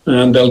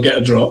 and they'll get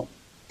a draw.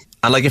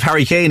 And like, if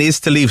Harry Kane is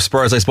to leave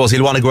Spurs, I suppose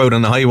he'll want to go out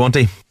on the high, won't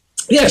he?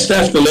 Yes,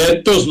 definitely.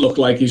 It does look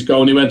like he's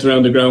going. He went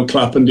around the ground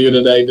clapping the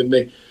other day, didn't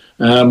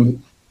he?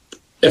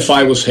 If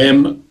I was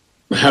him,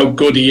 how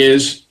good he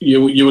is,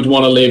 you would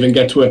want to leave and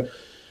get to I'm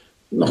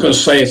not going to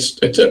say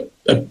it's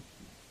a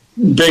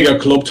bigger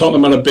club.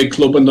 Tottenham are a big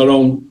club in their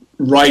own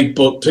right,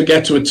 but to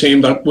get to a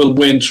team that will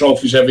win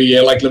trophies every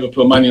year, like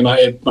Liverpool, Man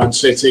United, Man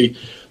City,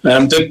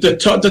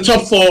 the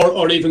top four,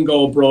 or even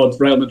go abroad,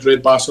 Real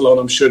Madrid,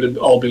 Barcelona, I'm sure they'd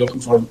all be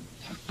looking for him.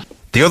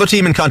 The other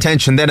team in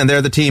contention then, and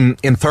they're the team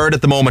in third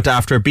at the moment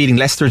after beating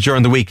Leicester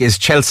during the week, is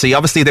Chelsea.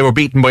 Obviously they were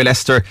beaten by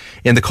Leicester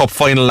in the cup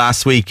final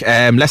last week.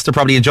 Leicester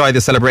probably enjoyed the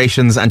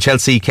celebrations and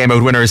Chelsea came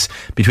out winners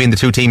between the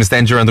two teams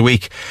then during the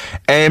week.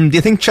 Do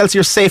you think Chelsea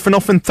are safe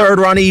enough in third,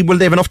 Ronnie? Will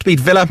they have enough to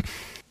beat Villa?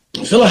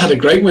 Villa had a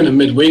great win in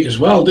midweek as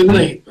well, didn't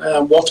they?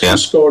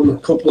 Watkins scored a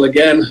couple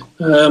again.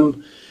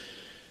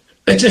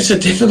 It's a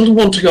difficult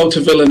one to go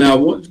to Villa now.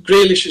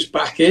 Grealish is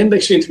back in.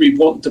 They seem to be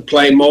wanting to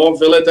play more.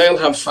 Villa, they'll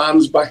have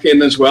fans back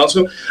in as well.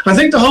 So I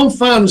think the home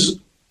fans,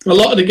 a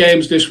lot of the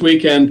games this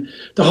weekend,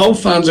 the home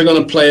fans are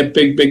going to play a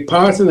big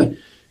part in it.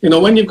 You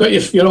know, when you've got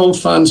your own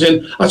fans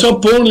in. I saw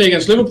Burnley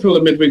against Liverpool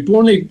in midweek.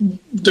 Burnley,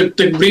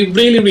 they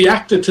really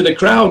reacted to the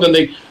crowd and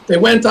they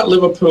went at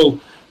Liverpool.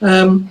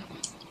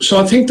 So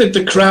I think that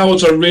the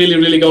crowds are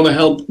really going to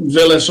help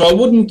Villa. So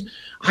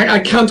I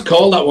can't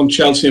call that one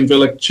Chelsea and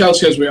Villa.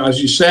 Chelsea,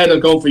 as you said, are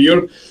going for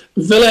Europe.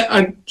 Villa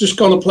are just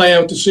going to play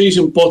out the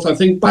season, but I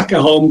think back at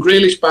home,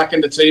 Grealish back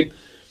in the team,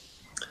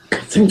 I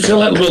think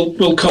Villa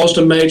will cause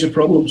them major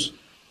problems.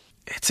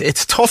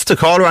 It's tough to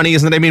call, Ronnie,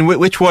 isn't it? I mean,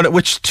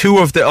 which two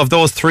of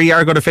those three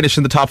are going to finish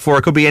in the top four?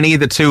 It could be any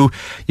of the two.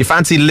 You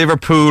fancy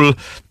Liverpool?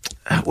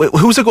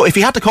 If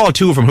you had to call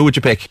two of them, who would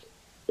you pick?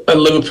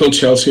 Liverpool,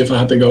 Chelsea, if I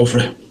had to go for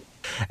it.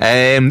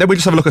 Then we'll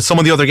just have a look at some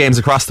of the other games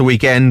across the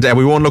weekend.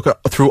 We won't look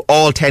through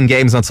all 10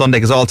 games on Sunday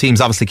because all teams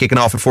obviously kicking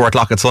off at 4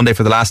 o'clock on Sunday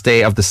for the last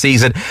day of the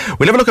season.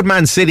 We'll have a look at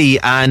Man City,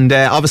 and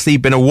obviously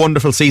been a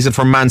wonderful season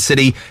for Man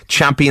City,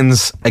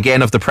 champions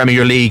again of the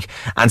Premier League,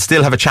 and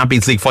still have a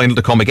Champions League final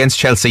to come against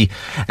Chelsea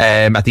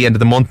at the end of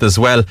the month as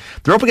well.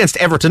 They're up against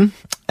Everton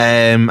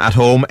at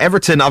home.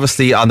 Everton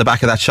obviously on the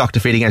back of that shock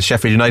defeat against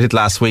Sheffield United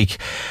last week.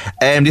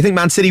 Do you think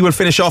Man City will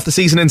finish off the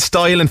season in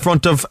style in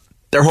front of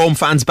their home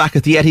fans back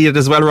at the Etihad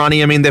as well,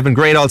 Ronnie? I mean, they've been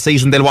great all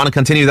season. They'll want to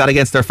continue that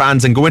against their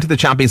fans and go into the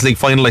Champions League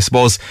final, I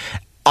suppose,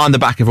 on the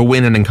back of a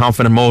win and in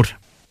confident mode.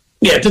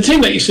 Yeah, the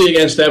team that you see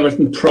against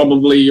Everton,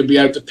 probably you'll be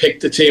able to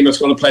pick the team that's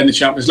going to play in the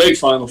Champions League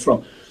final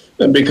from,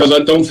 because I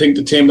don't think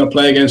the team that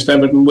play against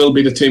Everton will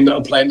be the team that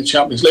will play in the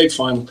Champions League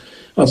final.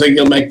 I think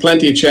they'll make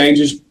plenty of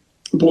changes,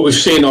 but we've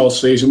seen all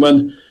season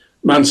when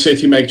Man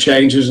City make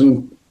changes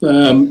and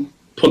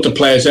put the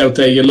players out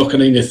there, you're looking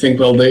and you think,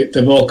 well,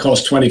 they've all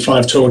cost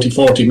 25, 30,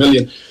 40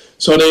 million.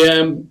 So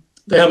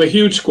they have a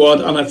huge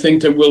squad, and I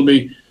think they will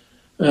be,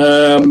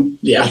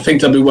 I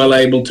think they'll be well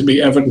able to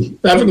beat Everton.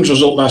 Everton's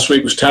result last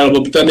week was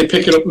terrible, but then they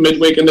pick it up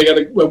midweek and they get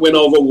a win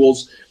over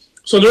Wolves.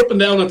 So they're up and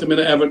down at the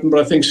minute, Everton, but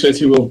I think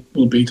City will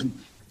beat them.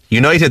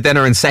 United then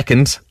are in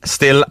second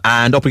still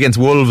and up against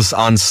Wolves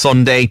on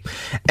Sunday.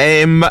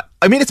 I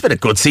mean, it's been a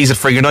good season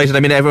for United. I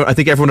mean, I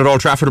think everyone at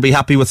Old Trafford will be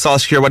happy with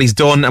Solskjaer, what he's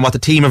done and what the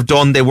team have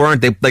done. They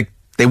wouldn't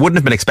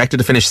have been expected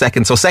to finish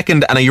second. So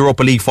second and a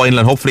Europa League final,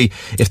 and hopefully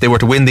if they were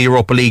to win the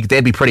Europa League,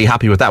 they'd be pretty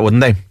happy with that,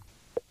 wouldn't they?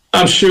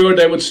 I'm sure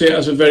they would see it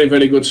as a very,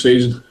 very good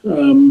season.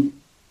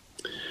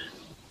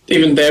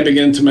 Even they're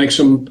beginning to make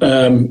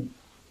some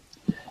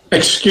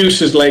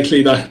excuses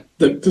lately that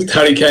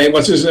Harry Kane,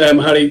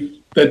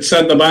 that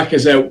centre back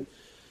is out.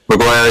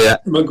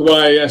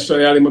 Maguire, yeah.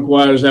 Sorry, Harry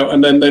Maguire is out.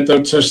 And then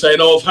they're saying,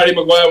 if Harry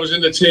Maguire was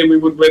in the team, we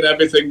would win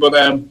everything. But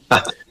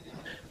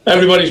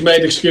everybody's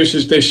made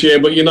excuses this year.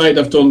 But United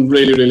have done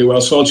really, really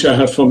well.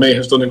 Solskjaer, for me,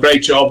 has done a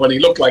great job when he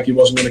looked like he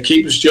wasn't going to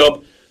keep his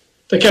job.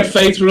 They kept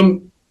faith with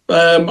him.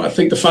 I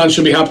think the fans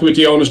should be happy with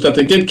the owners that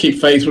they did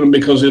keep faith with him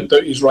because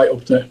he's right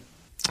up there.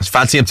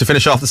 Fancy him to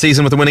finish off the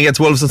season with a win against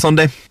Wolves on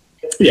Sunday?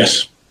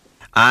 Yes.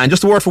 And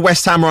just a word for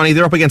West Ham, Ronnie.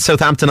 They're up against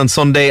Southampton on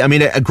Sunday. I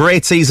mean, a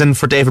great season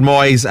for David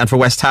Moyes and for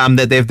West Ham.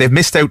 They've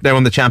missed out now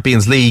on the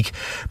Champions League,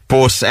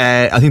 but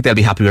I think they'll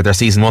be happy with their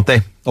season, won't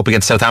they? Up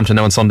against Southampton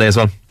now on Sunday as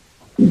well.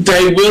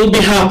 They will be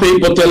happy,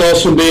 but there'll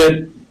also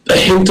be a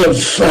hint of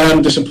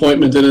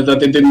disappointment in it that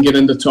they didn't get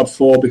in the top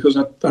four, because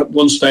at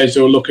one stage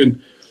they were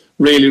looking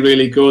really,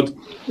 really good.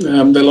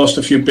 They lost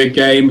a few big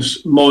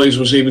games. Moyes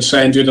was even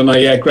saying the other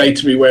night, great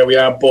to be where we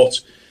are, but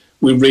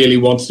we really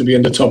wanted to be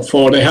in the top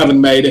four. They haven't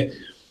made it.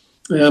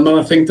 And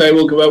I think they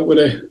will go out with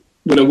a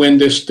win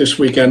this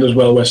weekend as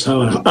well, West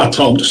Ham, at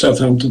home to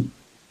Southampton.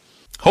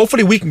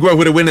 Hopefully we can go out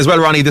with a win as well,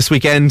 Ronnie, this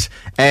weekend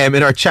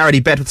in our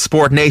charity bet with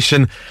Sport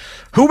Nation.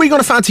 Who are we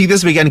going to fancy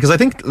this weekend? Because I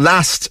think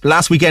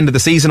last weekend of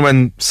the season,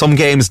 when some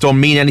games don't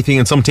mean anything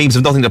and some teams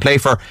have nothing to play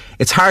for,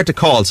 it's hard to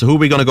call. So who are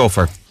we going to go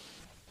for?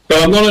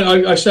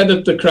 Well, I said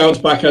that the crowds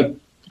back at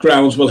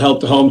grounds will help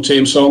the home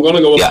team, so I'm going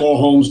to go with 4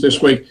 homes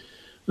this week.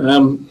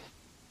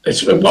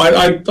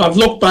 I've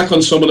looked back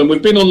on some of them.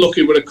 We've been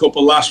unlucky with a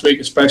couple last week,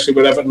 especially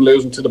with Everton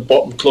losing to the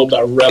bottom club that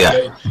are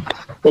relegated.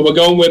 But we're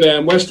going with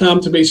West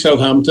Ham to beat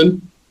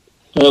Southampton,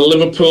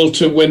 Liverpool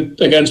to win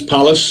against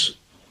Palace,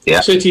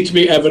 City to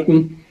beat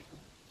Everton,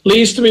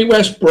 Leeds to beat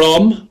West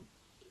Brom,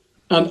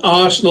 and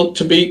Arsenal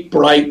to beat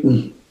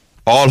Brighton.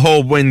 All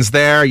home wins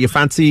there. You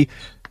fancy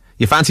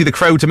the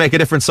crowd to make a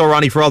difference, so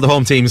Ronnie, for all the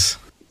home teams?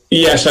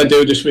 Yes, I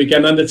do this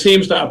weekend. And the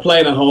teams that are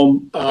playing at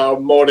home are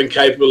more than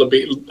capable of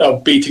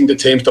beating the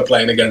teams they're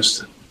playing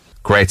against.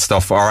 Great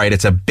stuff. All right,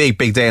 it's a big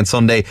day on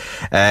Sunday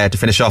to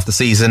finish off the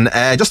season.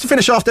 Just to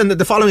finish off then,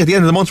 the following at the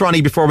end of the month,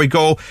 Ronnie, before we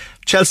go,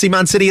 Chelsea,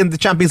 Man City in the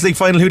Champions League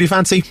final. Who do you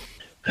fancy?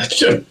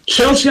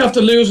 Chelsea,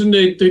 after losing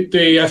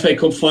the FA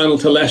Cup final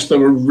to Leicester,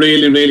 were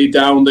really, really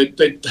down.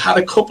 They had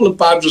a couple of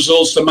bad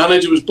results. The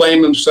manager was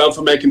blaming himself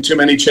for making too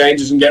many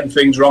changes and getting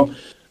things wrong.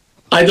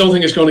 I don't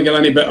think it's going to get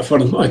any better for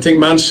them. I think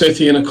Man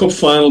City in a cup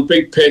final,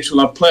 big pitch,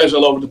 will have players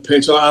all over the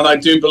pitch, and I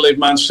do believe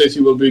Man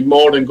City will be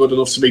more than good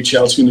enough to beat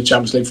Chelsea in the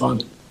Champions League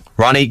final.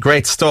 Ronnie,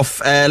 great stuff.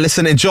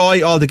 Listen,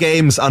 enjoy all the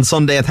games on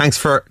Sunday, and thanks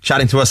for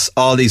chatting to us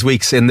all these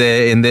weeks on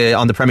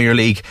the Premier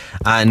League,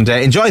 and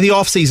enjoy the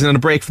off season and a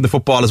break from the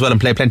football as well,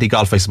 and play plenty of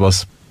golf, I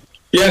suppose.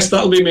 Yes,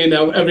 that'll be me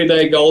now.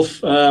 Everyday golf.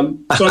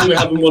 Sorry we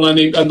haven't won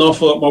an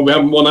awful lot more. We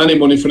haven't won any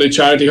money for the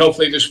charity.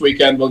 Hopefully this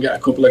weekend we'll get a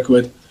couple of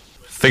quid.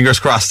 Fingers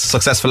crossed.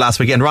 Successful last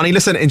weekend. Ronnie,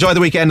 listen, enjoy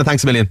the weekend, and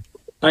thanks a million.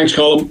 Thanks,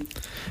 Colin.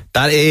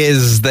 That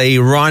is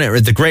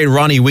the great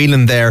Ronnie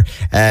Whelan there,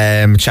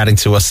 chatting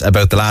to us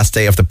about the last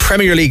day of the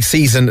Premier League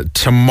season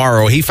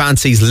tomorrow. He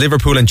fancies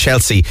Liverpool and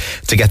Chelsea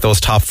to get those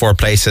top 4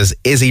 places.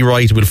 Is he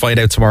right? We'll find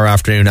out tomorrow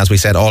afternoon. As we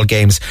said, all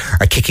games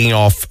are kicking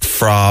off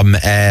from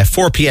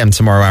 4 p.m.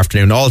 tomorrow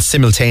afternoon. All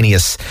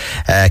simultaneous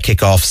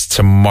kickoffs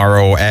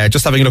tomorrow.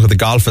 Just having a look at the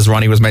golf, as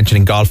Ronnie was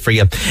mentioning golf for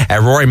you.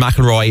 Rory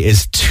McIlroy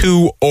is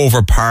 2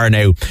 over par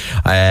now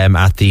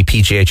at the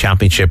PGA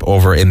Championship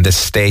over in the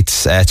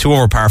States. 2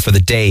 over par for the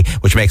day,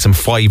 which makes him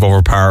 5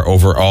 over par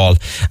overall,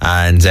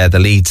 and the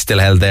lead still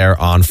held there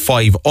on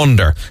 5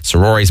 under. So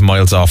Rory's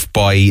miles off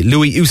by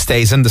Louis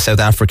Oosthuizen, the South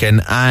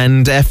African,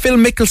 and Phil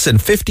Mickelson,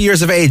 50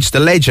 years of age, the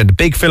legend,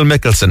 big Phil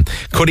Mickelson.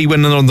 Could he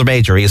win another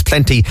major? He has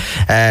plenty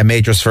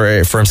majors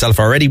for himself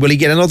already. Will he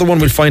get another one?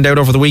 We'll find out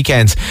over the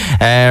weekend.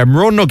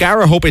 Ronan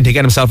O'Gara hoping to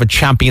get himself a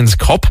Champions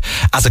Cup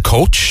as a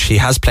coach. He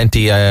has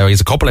plenty, he's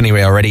a couple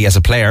anyway already as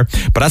a player,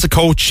 but as a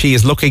coach he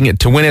is looking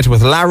to win it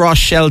with La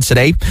Rochelle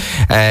today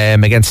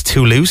against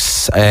Toulouse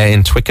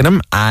in Twickenham,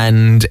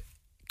 and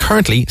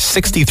currently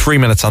 63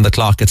 minutes on the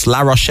clock. It's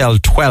La Rochelle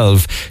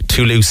 12,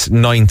 Toulouse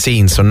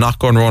 19, so not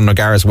going Ronan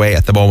O'Gara's way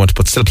at the moment,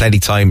 but still plenty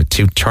time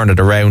to turn it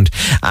around.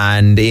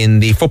 And in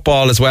the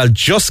football as well,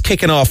 just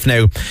kicking off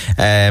now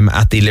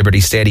at the Liberty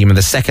Stadium in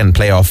the second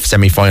playoff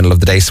semi-final of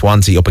the day,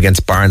 Swansea up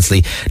against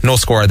Barnsley. No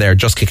score there,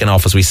 just kicking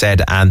off as we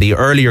said, and the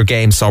earlier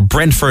game saw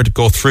Brentford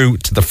go through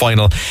to the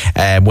final,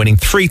 winning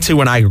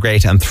 3-2 in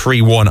aggregate and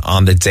 3-1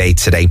 on the day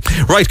today.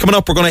 Right, coming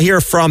up we're going to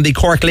hear from the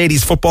Cork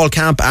ladies football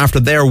camp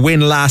after their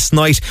win last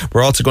night.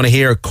 We're also going to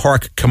hear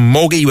Cork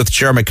Camogie with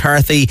Ger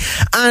McCarthy,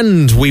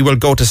 and we will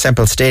go to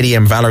Semple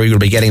Stadium. Valerie will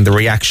be getting the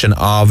reaction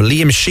of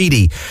Liam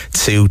Sheedy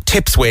to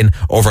Tips win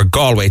over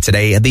Galway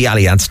today at the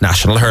Allianz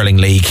National Hurling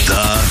League.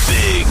 The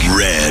Big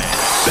Red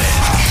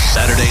Bench,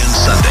 Saturday and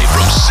Sunday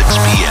from 6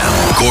 p.m.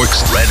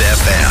 Cork's Red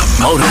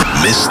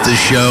FM. Missed the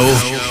show?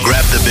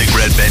 Grab the Big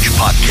Red Bench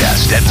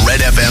podcast at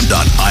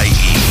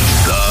redfm.ie.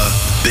 The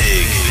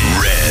Big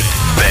Red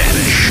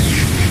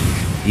Bench.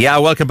 Yeah,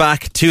 welcome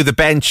back to the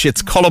bench.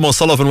 It's Colm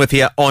O'Sullivan with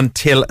you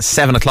until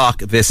 7 o'clock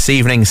this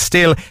evening.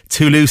 Still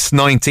Toulouse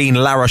 19,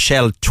 La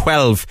Rochelle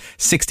 12.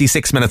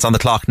 66 minutes on the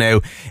clock now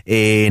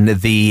in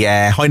the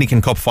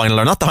Heineken Cup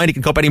final, or not the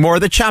Heineken Cup anymore,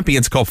 the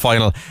Champions Cup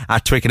final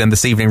at Twickenham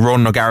this evening.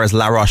 Ronan O'Gara's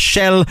La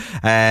Rochelle.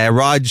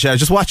 Raj, I was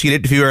just watching an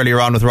interview earlier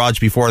on with Raj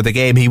before the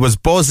game. He was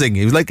buzzing.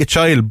 He was like a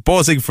child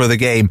buzzing for the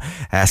game.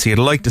 So you'd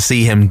like to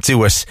see him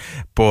do it.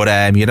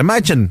 But you'd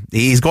imagine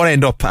he's going to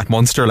end up at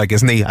Munster, like,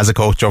 isn't he, as a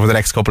coach over the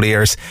next couple of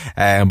years.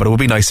 But it would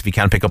be nice if he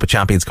can pick up a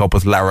Champions Cup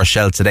with La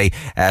Rochelle today.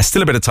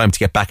 Still a bit of time to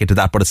get back into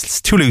that, but it's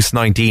Toulouse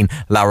 19,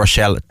 La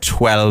Rochelle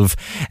 12.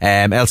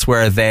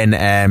 Elsewhere then,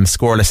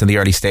 scoreless in the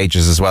early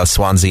stages as well.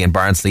 Swansea and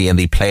Barnsley in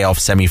the playoff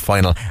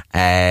semi-final.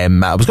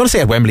 I was going to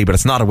say at Wembley, but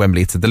it's not at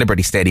Wembley. It's at the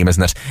Liberty Stadium,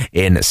 isn't it,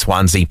 in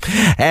Swansea.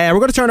 We're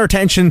going to turn our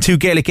attention to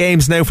Gaelic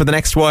games now for the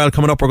next while.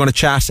 Coming up, we're going to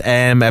chat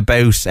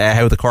about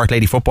how the Cork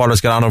lady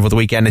footballers got on over the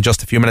weekend in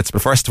just a few minutes.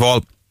 But first of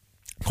all,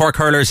 Cork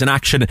hurlers in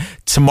action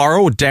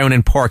tomorrow down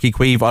in Páirc Uí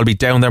Chaoimh. I'll be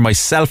down there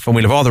myself, and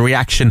we'll have all the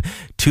reaction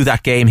to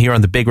that game here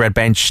on the Big Red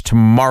Bench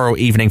tomorrow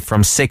evening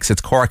from 6.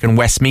 It's Cork and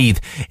Westmeath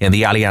in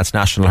the Allianz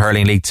National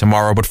Hurling League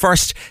tomorrow. But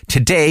first,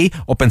 today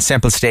up in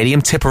Semple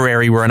Stadium,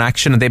 Tipperary were in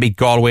action and they beat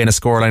Galway in a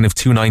scoreline of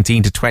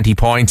 219 to 20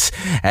 points.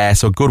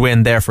 So good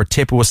win there for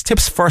Tip. It was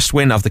Tip's first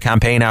win of the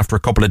campaign after a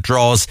couple of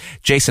draws.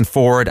 Jason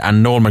Ford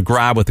and Noel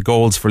McGrath with the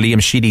goals for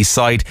Liam Sheedy's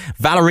side.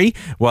 Valerie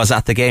was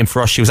at the game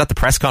for us. She was at the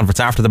press conference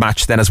after the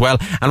match then as well,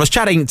 and was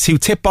chatting to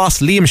Tip boss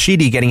Liam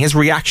Sheedy, getting his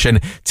reaction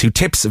to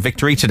Tip's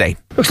victory today.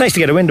 Looks nice to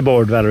get a win the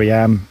board, Valerie.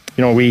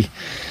 We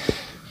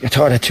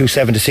thought at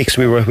 2-7 to 6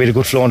 we had a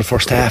good flow in the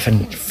first half,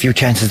 and a few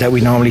chances that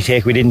we normally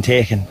take we didn't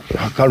take, and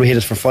Galway hit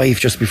us for 5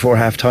 just before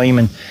half time,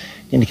 and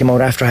then they came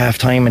out after half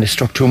time and they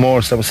struck 2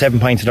 more, so that was 7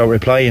 points without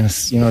reply, and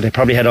they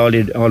probably had all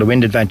the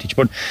wind advantage,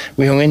 but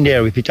we hung in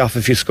there. We picked off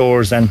a few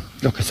scores, and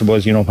look, I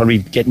suppose probably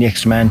getting the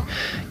extra man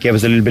gave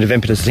us a little bit of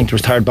impetus. I think there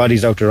was tired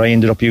bodies out there. I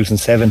ended up using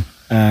 7.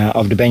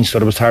 of the bench, so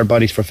there was hard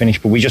bodies for finish,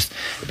 but we just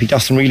picked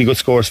off some really good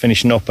scores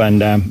finishing up,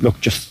 and look,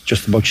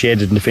 just about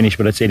shaded in the finish,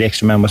 but I'd say the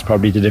extra man was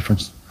probably the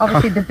difference.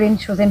 Obviously the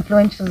bench was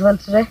influential as well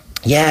today.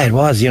 Yeah, it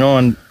was,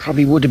 and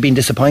probably would have been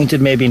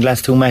disappointed maybe in the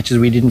last 2 matches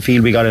we didn't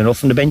feel we got enough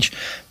from the bench,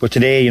 but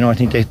today, I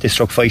think they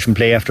struck fight and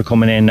play after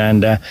coming in,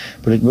 and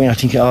but I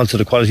think also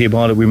the quality of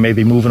ball that we were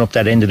maybe moving up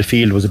that end of the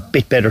field was a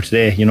bit better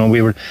today.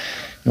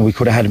 We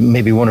could have had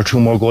maybe 1 or 2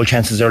 more goal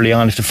chances early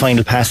on if the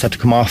final pass had to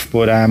come off,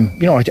 but I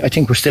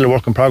think we're still a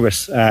work in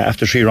progress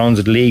after 3 rounds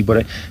of the league,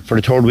 but for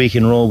the 3rd week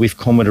in a row we've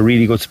come with a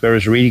really good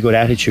spirit, a really good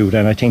attitude,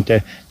 and I think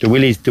the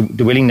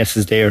willingness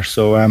is there,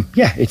 so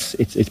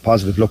it's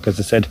positive. Look, as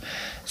I said,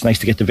 it's nice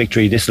to get the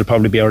victory. This will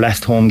probably be our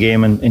last home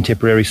game in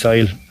Tipperary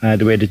style,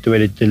 the way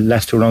the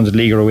last 2 rounds of the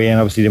league are away, and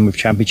obviously then we've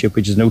Championship,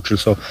 which is neutral,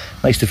 so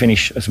nice to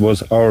finish, I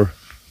suppose, our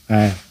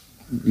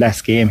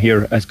last game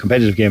here as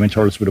competitive game in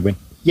Thurles with a win.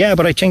 Yeah,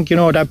 but I think,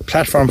 that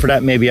platform for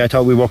that, maybe I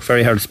thought we worked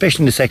very hard,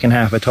 especially in the second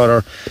half. I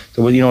thought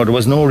there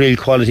was no real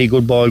quality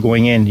good ball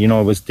going in. It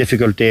was a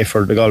difficult day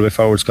for the Galway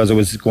forwards because it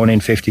was going in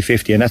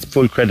 50-50, and that's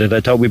full credit. I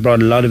thought we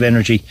brought a lot of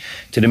energy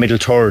to the middle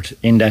third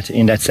in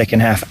that second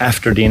half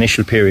after the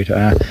initial period,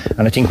 and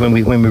I think when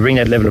we bring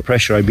that level of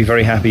pressure, I'd be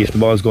very happy if the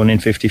ball's going in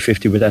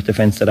 50-50 with that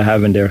defence that I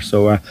have in there.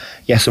 So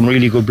some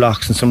really good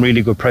blocks and some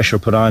really good pressure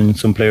put on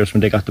some players when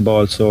they got the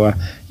ball. So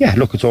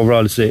look, it's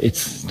overall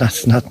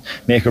that's not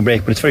make or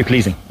break, but it's very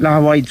pleasing. A lot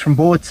of wide from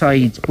both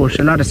sides, but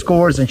a lot of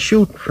scores and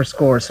shoot for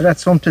scores, so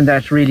that's something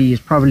that really is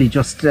probably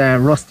just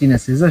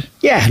rustiness, is it?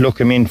 Yeah, look,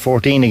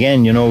 14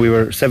 again, we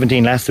were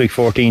 17 last week,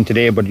 14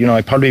 today, but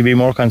I'd probably be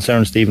more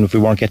concerned, Stephen, if we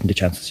weren't getting the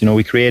chances.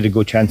 We created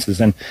good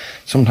chances, and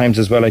sometimes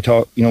as well I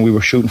thought we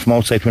were shooting from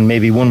outside when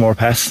maybe one more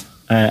pass,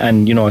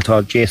 and I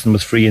thought Jason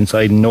was free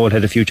inside, and Noel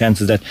had a few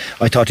chances that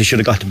I thought he should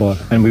have got the ball,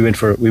 and we went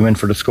for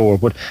the score.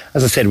 But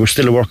as I said, we're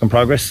still a work in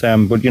progress,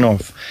 but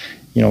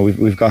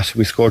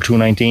we scored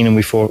 219 and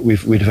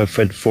we'd have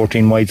had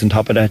 14 wides on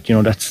top of that.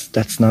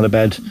 That's not a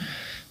bad.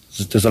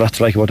 There's a lot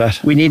to like about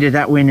that. We needed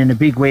that win in a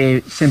big way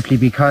simply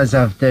because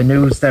of the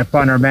news that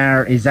Bonner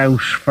Maher is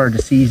out for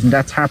the season.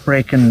 That's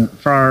heartbreaking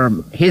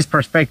from his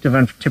perspective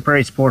and for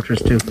Tipperary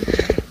supporters too.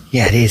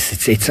 Yeah, it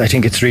is. I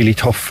think it's really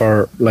tough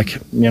for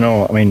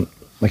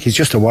he's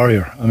just a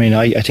warrior.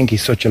 I think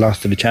he's such a loss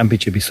to the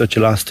Championship. He's such a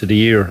loss to the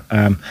year.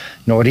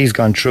 What he's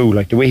gone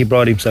through, the way he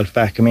brought himself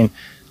back.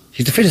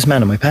 He's the fittest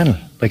man on my panel.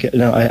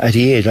 At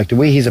the age, the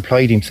way he's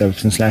applied himself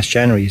since last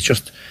January is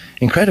just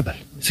incredible.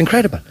 It's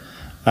incredible.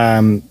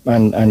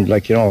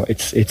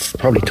 It's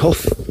probably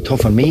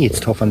tough on me. It's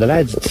tough on the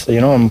lads.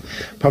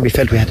 Probably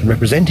felt we had to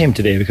represent him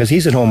today because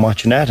he's at home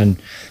watching that, and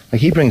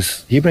he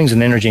brings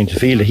an energy into the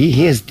field.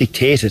 He has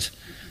dictated,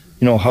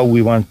 how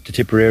we want the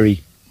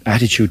Tipperary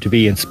attitude to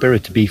be and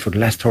spirit to be for the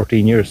last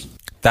 13 years.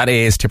 That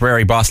is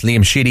Tipperary boss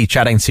Liam Sheedy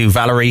chatting to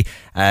Valerie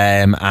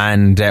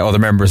and other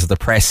members of the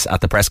press at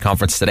the press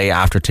conference today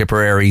after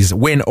Tipperary's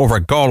win over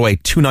Galway,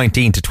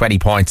 219 to 20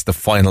 points, the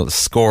final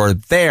score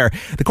there.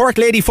 The Cork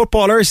Lady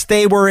footballers,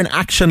 they were in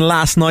action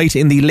last night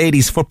in the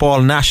Ladies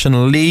Football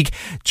National League.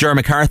 Ger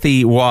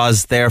McCarthy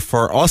was there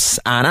for us,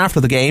 and after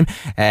the game,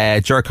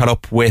 Ger caught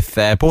up with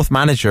both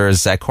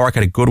managers. Cork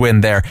had a good win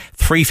there,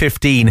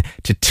 3-15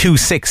 to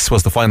 2-6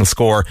 was the final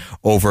score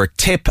over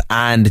Tip,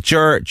 and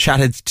Ger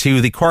chatted to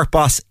the Cork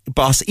boss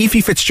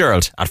Aoife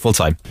Fitzgerald at full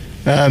time.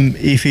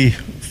 Aoife,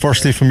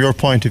 firstly, from your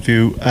point of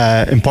view,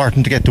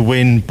 important to get the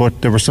win,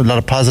 but there was a lot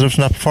of positives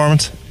in that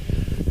performance.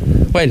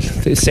 Well,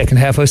 the second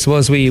half, I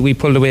suppose we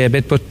pulled away a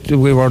bit, but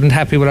we weren't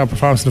happy with our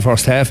performance in the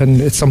first half,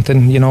 and it's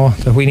something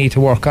that we need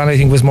to work on. I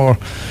think it was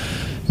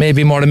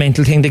maybe more the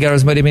mental thing. The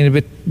girls might have been a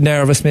bit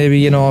nervous,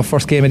 maybe,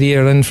 first game of the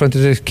year in front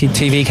of the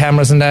TV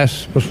cameras and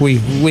that, but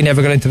we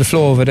never got into the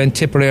flow of it. And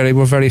Tipperary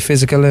were very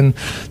physical and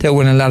they were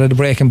winning a lot of the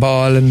breaking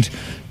ball, and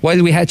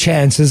while we had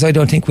chances, I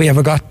don't think we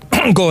ever got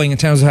going in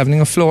terms of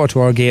having a floor to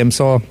our game.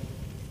 So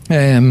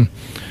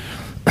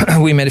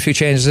we made a few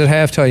changes at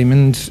half time,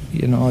 and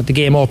the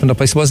game opened up,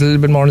 I suppose, a little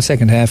bit more in the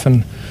second half,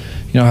 and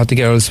the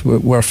girls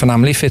were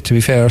phenomenally fit, to be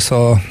fair,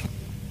 so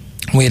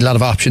we had a lot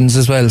of options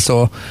as well.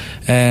 So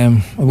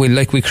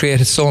we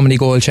created so many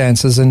goal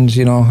chances, and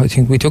I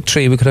think we took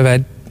 3. We could have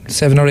had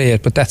 7 or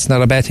 8, but that's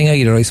not a bad thing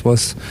either, I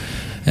suppose,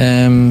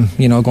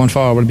 going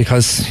forward,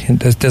 because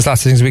there's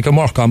lots of things we can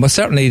work on. But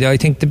certainly I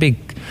think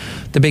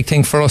the big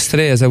thing for us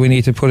today is that we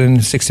need to put in a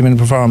 60-minute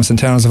performance in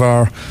terms of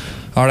our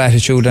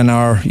attitude and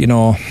our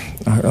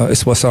I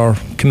suppose our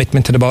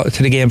commitment to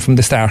the game from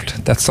the start.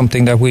 That's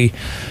something that we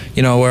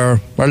we're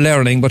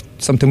learning, but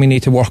something we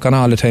need to work on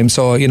all the time.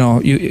 So you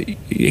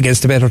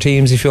against the better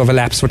teams, if you have a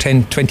lapse for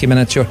 10-20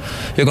 minutes, you're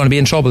going to be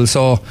in trouble.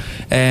 So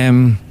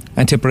and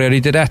Tipperary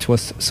did that to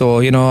us.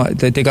 So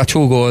they got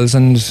 2 goals,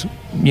 and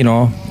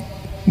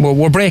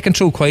we're breaking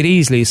through quite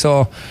easily.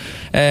 So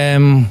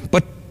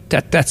but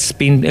that's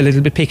been a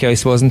little bit picky, I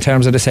suppose, in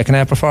terms of the second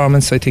half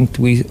performance. I think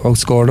we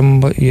outscored them,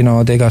 but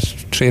they got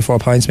 3 or 4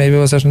 points, maybe,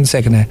 was it, in the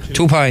second half?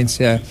 2 points,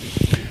 yeah,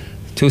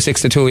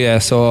 2-6 to 2, yeah.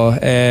 So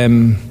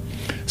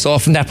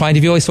from that point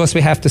of view, I suppose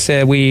we have to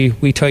say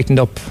we tightened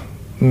up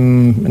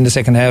in the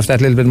second half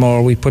that little bit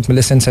more. We put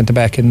Melissa in centre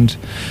back, and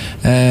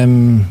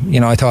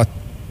I thought,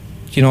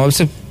 it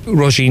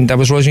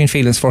was Roisin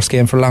Phelan's first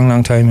game for a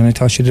long time, and I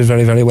thought she did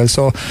very, very well.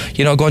 So,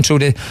 going through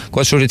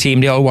the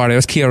team, the All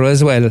Warriors, Ciara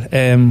as well.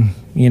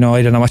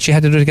 I don't know what she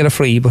had to do to get a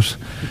free, but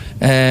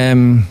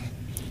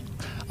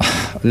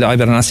I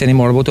better not say any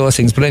more about those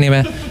things. But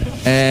anyway,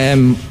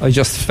 I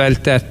just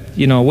felt that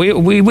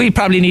we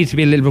probably need to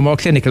be a little bit more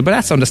clinical, but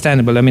that's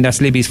understandable. I mean, that's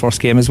Libby's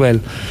first game as well,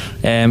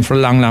 for a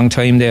long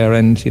time there,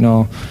 and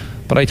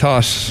but I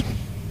thought,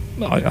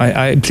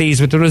 I'm pleased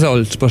with the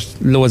result, but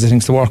loads of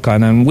things to work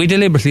on. And we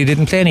deliberately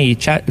didn't play any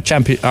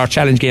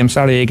challenge games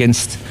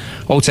against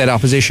outside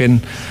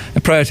opposition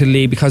prior to the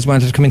league, because we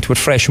wanted to come into it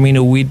fresh, and we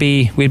knew we'd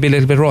be a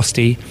little bit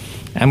rusty.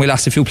 And we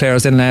lost a few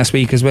players in last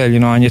week as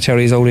well. Anya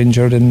Terry's out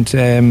injured, and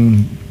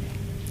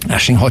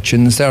Aisling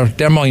Hutchins.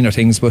 They're minor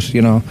things, but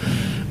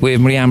we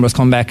have Marie Amber's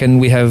come back,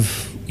 and we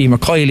have Emer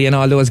Kiley and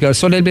all those girls,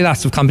 so there'll be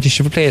lots of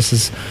competition for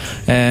places.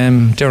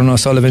 Darren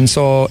O'Sullivan,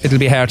 so it'll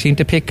be a hard team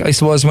to pick, I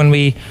suppose,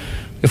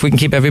 if we can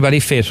keep everybody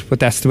fit, but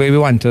that's the way we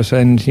want it.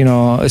 And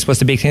I suppose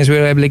the big thing is we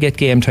were able to get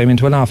game time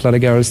into an awful lot of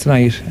girls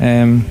tonight,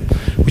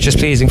 which is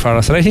pleasing for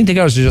us. And I think the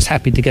girls are just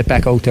happy to get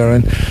back out there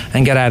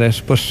and get at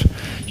it. But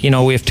we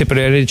have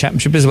Tipperary the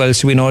championship as well,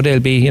 so we know they'll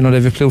be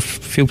they've a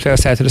few players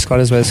started to the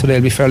squad as well, so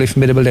they'll be fairly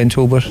formidable then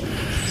too. But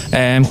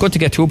good to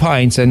get 2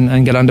 points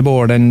and get on the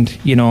board, and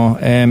we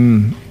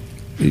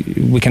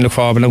can look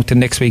forward to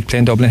next week,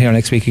 playing Dublin here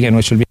next week again,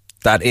 which will be.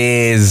 That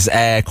is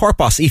Cork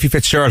boss Aoife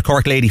Fitzgerald,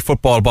 Cork lady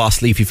football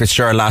boss Aoife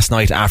Fitzgerald last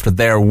night after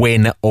their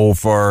win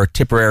over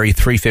Tipperary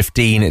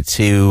 3-15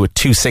 to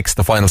 2-6,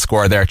 the final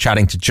score there,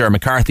 chatting to Ger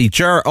McCarthy.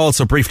 Ger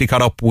also briefly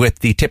caught up with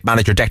the tip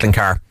manager Declan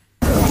Carr.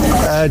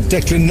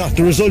 Declan, not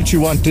the result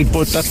you wanted,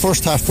 but that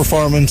first half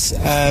performance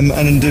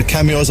and the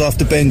cameos off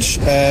the bench,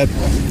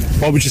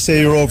 what would you say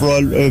your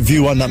overall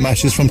view on that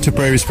match is from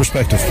Tipperary's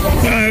perspective?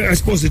 I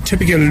suppose a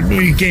typical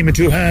game of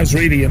two halves,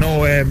 really.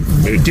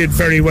 Did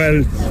very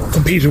well,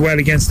 competed well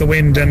against the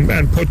wind,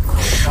 and put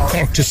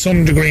Cork to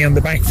some degree on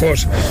the back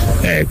foot.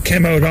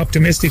 Came out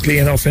optimistically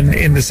enough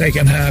in the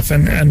second half,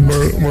 and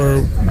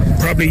were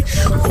probably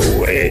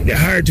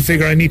hard to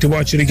figure. I need to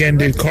watch it again.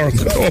 Did Cork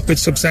up it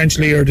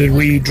substantially, or did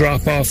we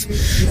drop off?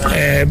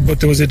 But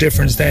there was a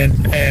difference then,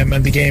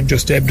 and the game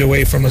just ebbed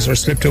away from us, or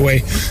slipped away.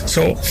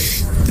 So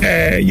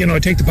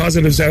take the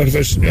positives out of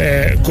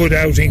it. Good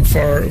outing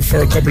for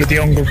a couple of the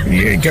younger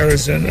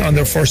girls on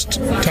their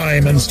first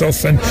time and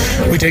stuff, and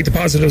we take the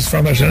positives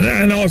from it,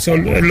 and also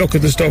look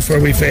at the stuff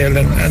where we failed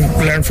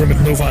and learn from it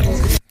and move on.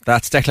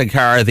 That's Declan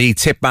Carr, the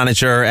tip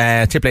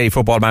lady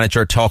football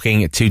manager,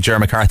 talking to Ger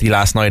McCarthy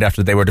last night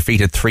after they were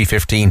defeated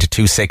 3-15 to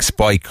 2-6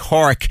 by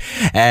Cork.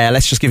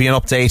 Let's just give you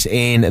an update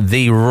in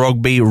the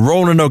rugby.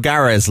 Ronan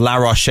O'Gara's La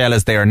Rochelle,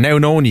 as they are now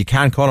known. You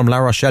can't call them La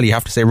Rochelle, you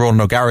have to say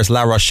Ronan O'Gara's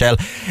La Rochelle.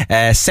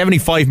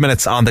 75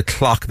 minutes on the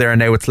clock there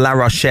now. It's La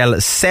Rochelle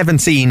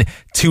 17,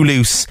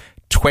 Toulouse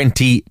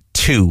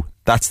 22.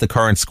 That's the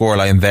current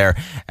scoreline there.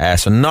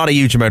 So not a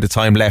huge amount of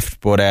time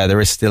left, but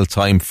there is still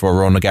time for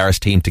Ronan O'Gara's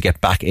team to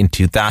get back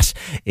into that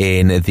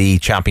in the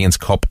Champions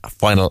Cup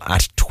final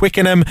at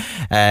Twickenham.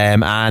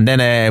 And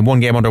then one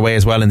game underway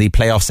as well in the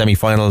playoff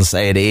semi-finals.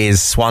 It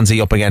is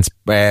Swansea up against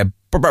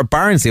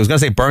Barnsley. I was going to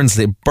say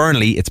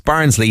Burnley. It's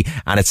Barnsley,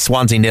 and it's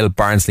Swansea 0,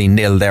 Barnsley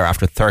 0 there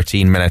after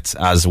 13 minutes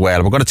as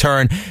well. We're going to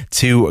turn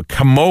to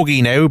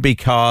camogie now,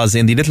 because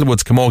in the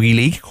Littlewoods Camogie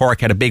League, Cork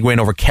had a big win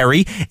over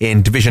Kerry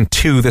in Division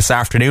 2 this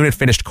afternoon. It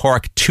finished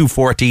Cork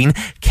 2-14,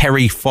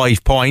 Kerry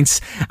 5 points.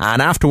 And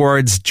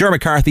afterwards, Ger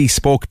McCarthy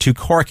spoke to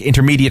Cork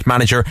Intermediate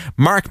manager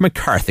Mark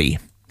McCarthy.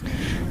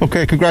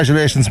 Okay,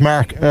 congratulations,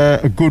 Mark.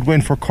 A good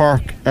win for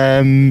Cork.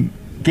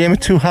 Game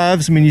of two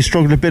halves. I mean, you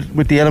struggled a bit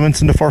with the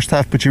elements in the first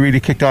half, but you really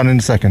kicked on in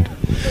the second.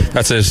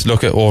 That's it.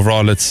 Look,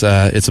 overall it's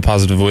a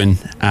positive win.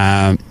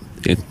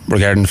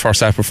 Regarding the first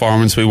half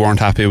performance, we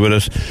weren't happy with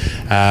it.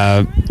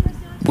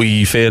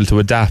 We failed to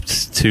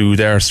adapt to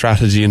their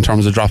strategy in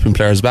terms of dropping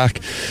players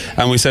back,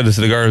 and we said it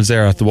to the girls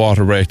there at the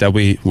water break that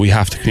we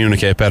have to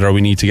communicate better.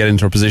 We need to get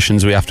into our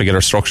positions, we have to get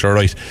our structure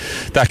right.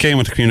 That came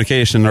with the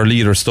communication. Our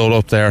leader stood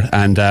up there,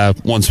 and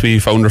once we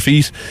found our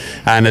feet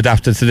and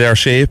adapted to their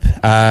shape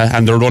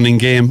and their running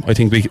game, I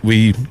think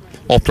we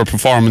upped our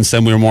performance.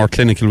 Then we were more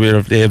clinical. We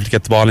were able to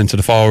get the ball into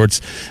the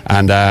forwards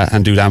and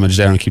do damage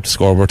there and keep the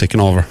scoreboard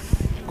ticking over.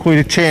 Quite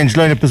a changed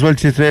lineup as well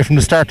today from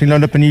the starting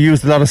lineup, and you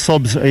used a lot of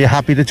subs. Are you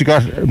happy that you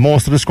got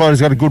most of the squad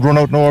has got a good run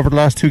out now over the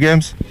last two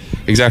games?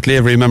 Exactly.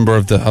 Every member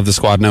of the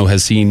squad now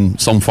has seen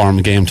some form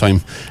of game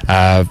time.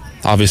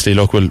 Obviously,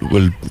 look, we'll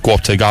go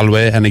up to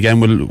Galway, and again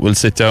we'll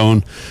sit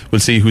down. We'll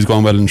see who's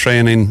going well in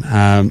training.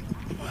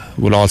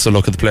 We'll also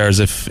look at the players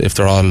if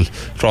they're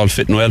all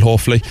fitting well,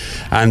 hopefully.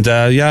 And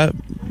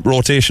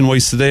rotation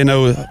wise today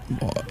now,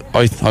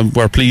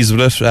 we're pleased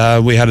with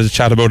it. We had a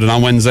chat about it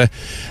on Wednesday,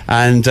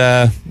 and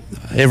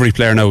every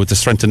player now, with the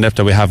strength and depth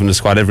that we have in the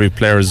squad, every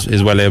player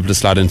is well able to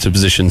slot into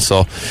position.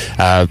 So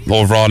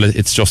overall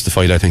it's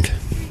justified, I think.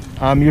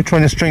 You're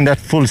trying to string that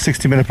full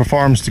 60-minute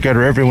performance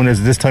together. Everyone is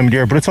at this time of the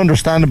year, but it's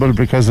understandable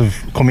because of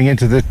coming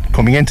into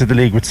the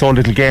league with so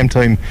little game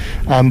time.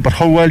 But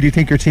how well do you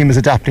think your team is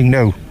adapting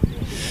now?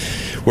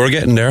 We're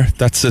getting there.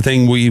 That's the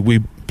thing. We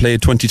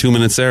played 22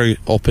 minutes there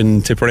up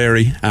in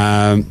Tipperary.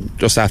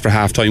 Just after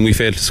half time we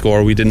failed to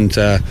score. We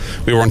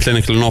weren't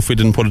clinical enough. We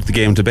didn't put the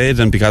game to bed,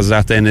 and because of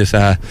that then it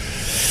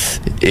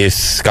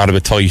got a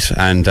bit tight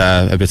and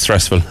a bit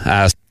stressful.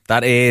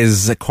 That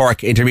is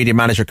Cork intermediate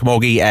manager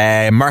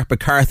camogie Mark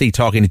McCarthy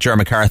talking to Ger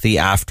McCarthy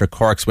after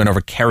Cork's win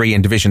over Kerry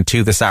in Division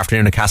 2 this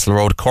afternoon at Castle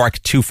Road. Cork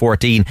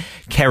 2-14,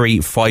 Kerry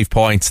 5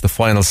 points, the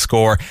final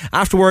score.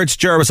 Afterwards,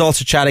 Ger was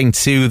also chatting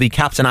to the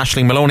captain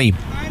Aisling Maloney.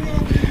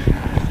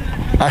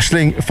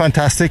 Aisling,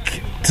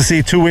 fantastic to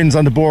see 2 wins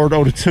on the board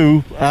out of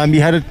 2.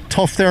 You had it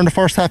tough there in the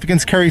first half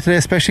against Kerry today,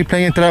 especially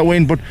playing into that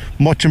win, but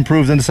much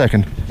improved in the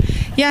second.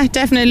 Yeah,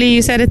 definitely.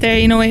 You said it there,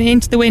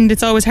 into the wind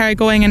it's always hard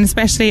going, and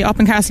especially up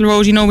in Castle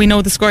Road, we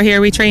know the score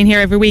here, we train here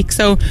every week,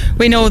 so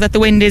we know that the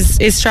wind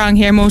is strong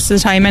here most of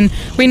the time, and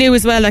we knew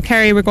as well that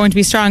Kerry were going to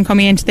be strong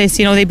coming into this.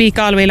 They beat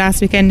Galway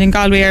last weekend, and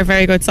Galway are a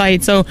very good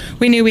side, so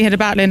we knew we had a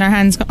battle on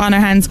our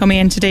hands coming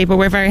in today, but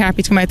we're very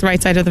happy to come out the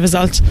right side of the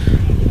result.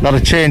 A lot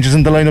of changes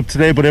in the lineup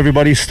today, but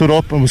everybody stood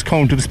up and was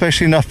counted,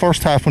 especially in that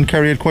first half when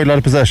Kerry had quite a lot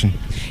of possession.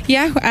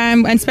 Yeah,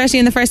 and especially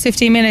in the first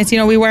 15 minutes,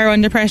 we were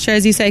under pressure.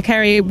 As you say,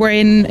 Kerry were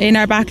in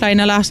our back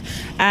line a lot,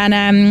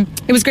 and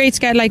it was great to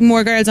get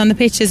more girls on the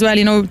pitch as well.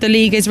 The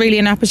league is really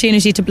an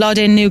opportunity to blood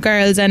in new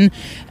girls, and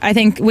I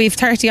think we've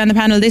 30 on the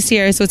panel this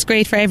year, so it's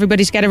great for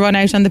everybody to get a run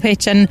out on the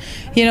pitch, and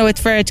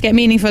it's to get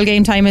meaningful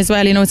game time as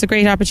well. It's a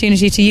great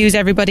opportunity to use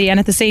everybody and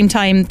at the same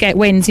time get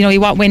wins.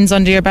 You want wins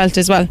under your belt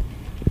as well.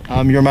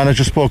 Your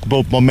manager spoke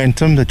about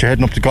momentum, that you're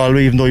heading up to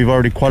Galway even though you've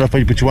already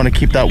qualified, but you want to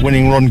keep that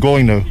winning run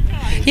going now.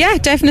 Yeah,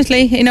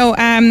 definitely.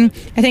 I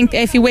think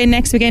if you win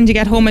next weekend you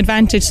get home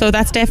advantage, so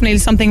that's definitely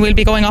something we'll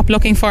be going up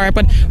looking for,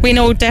 but we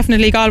know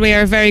definitely Galway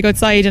are a very good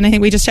side, and I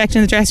think we just checked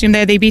in the dressing room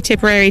there, they beat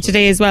Tipperary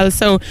today as well,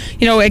 so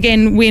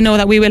again we know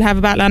that we will have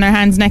a battle on our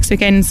hands next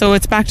weekend, so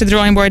it's back to the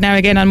drawing board now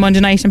again on Monday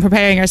night and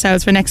preparing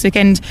ourselves for next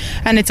weekend,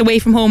 and it's away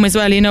from home as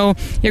well.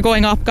 You're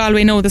going up,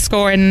 Galway know the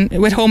score, and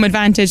with home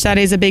advantage that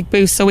is a big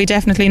boost, so we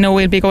definitely know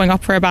we'll be going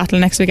up for a battle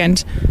next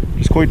weekend.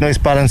 There's quite a nice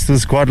balance to the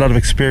squad, a lot of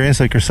experience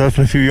like yourself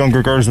and a few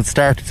younger girls that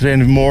started today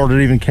and more that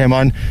even came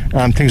on.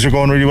 Things are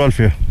going really well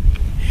for you.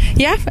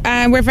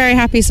 Yeah, we're very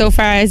happy so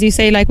far. As you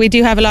say, we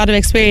do have a lot of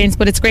experience,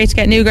 but it's great to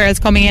get new girls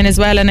coming in as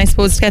well, and I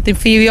suppose to get the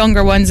few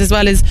younger ones as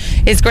well is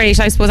great.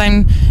 I suppose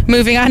I'm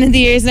moving on in the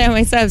years now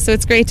myself, so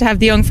it's great to have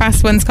the young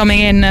fast ones coming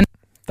in. And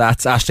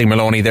that's Aisling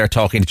Maloney there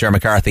talking to Ger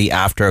McCarthy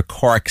after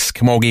Cork's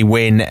camogie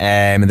win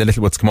in the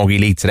Littlewoods Camogie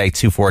League today,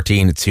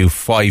 2-14 to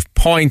 5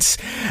 points.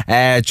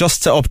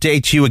 Just to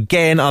update you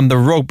again on the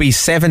rugby,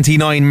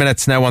 79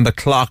 minutes now on the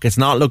clock. It's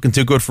not looking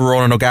too good for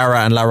Ronan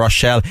O'Gara and La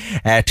Rochelle.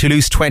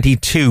 Toulouse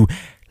 22,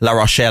 La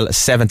Rochelle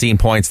 17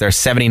 points. There's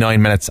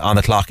 79 minutes on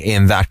the clock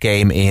in that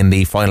game in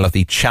the final of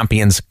the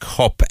Champions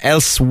Cup.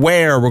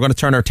 Elsewhere, we're going to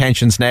turn our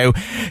attentions now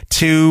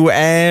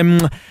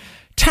to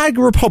Tag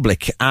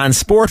Republic and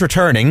sport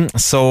returning.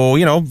 So,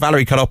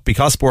 Valerie caught up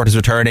because sport is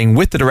returning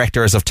with the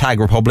directors of Tag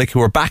Republic,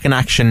 who are back in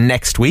action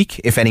next week,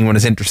 if anyone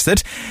is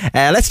interested.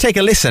 Let's take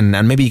a listen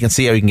and maybe you can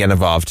see how you can get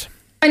involved.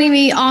 Joining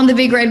me on the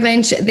big red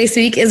bench this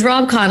week is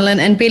Rob Colin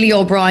and Billy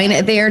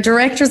O'Brien. They are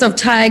directors of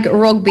Tag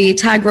Rugby,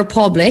 Tag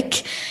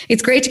Republic.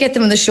 It's great to get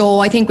them on the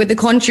show. I think with the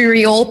country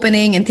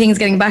reopening and things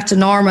getting back to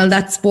normal,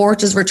 that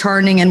sport is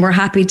returning, and we're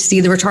happy to see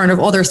the return of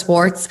other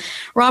sports.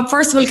 Rob,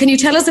 first of all, can you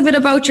tell us a bit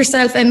about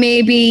yourself and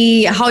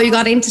maybe how you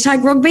got into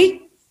Tag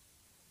Rugby?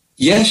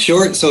 Yeah,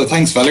 sure. So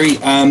thanks, Valerie.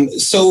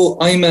 So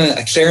I'm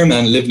a Clare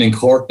man living in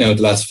Cork now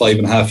the last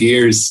 5.5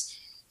 years.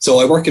 So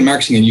I work in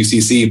marketing in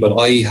UCC, but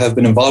I have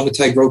been involved with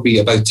Tag Rugby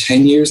about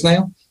 10 years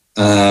now.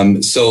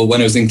 So when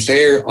I was in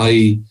Clare,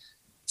 I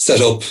set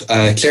up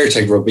Clare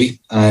Tag Rugby,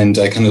 and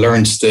I kind of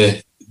learned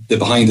the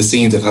behind the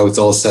scenes of how it's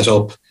all set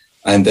up.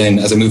 And then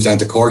as I moved down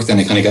to Cork, then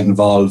I kind of got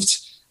involved.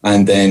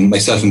 And then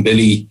myself and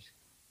Billy,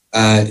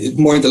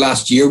 more in the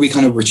last year, we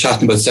kind of were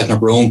chatting about setting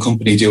up our own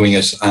company doing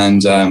it.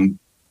 And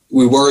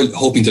we were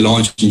hoping to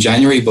launch in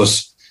January,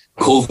 but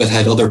COVID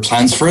had other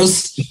plans for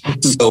us.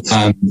 So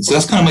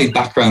that's kind of my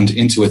background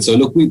into it. So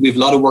look, we've a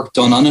lot of work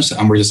done on it,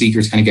 and we're just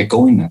eager to kind of get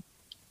going now.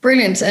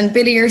 Brilliant. And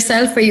Billy,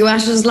 yourself, are you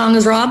at it as long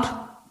as Rob?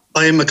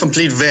 I'm a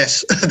complete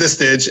vet at this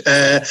stage.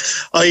 I've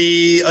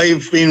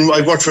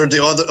worked for the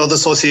other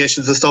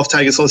associations, the stuff,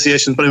 tag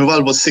associations, but I'm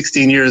involved about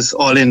 16 years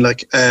all in,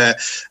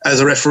 as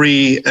a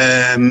referee.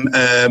 And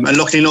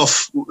luckily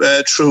enough,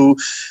 through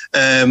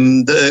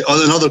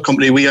another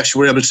company, we actually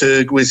were able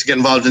to get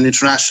involved in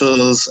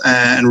internationals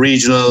and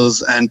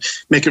regionals and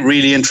make it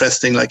really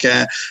interesting.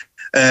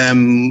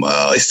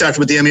 I started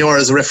with the MER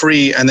as a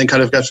referee and then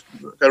kind of got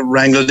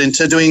wrangled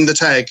into doing the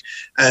tag.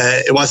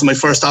 It wasn't my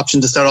first option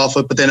to start off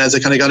with, but then as I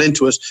kind of got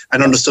into it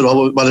and understood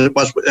what it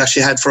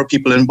actually had for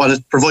people and what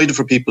it provided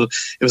for people,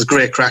 it was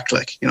great crack,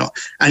 like, you know.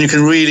 And you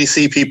can really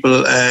see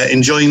people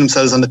enjoying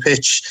themselves on the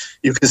pitch.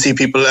 You can see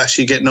people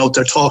actually getting out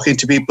there, talking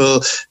to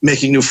people,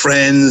 making new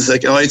friends.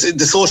 Like, you know,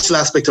 the social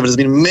aspect of it has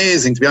been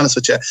amazing, to be honest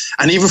with you.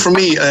 And even for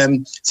me,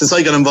 since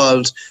I got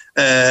involved,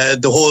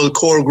 the whole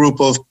core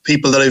group of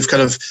people that I've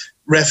kind of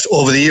refed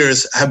over the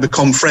years have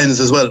become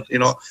friends as well, you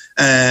know,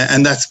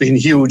 and that's been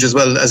huge as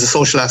well as a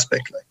social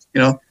aspect, like,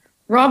 you know.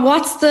 Rob,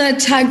 what's the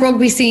tag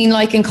rugby scene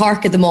like in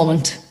Cork at the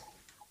moment?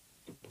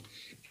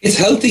 It's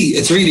healthy.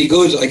 It's really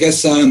good. I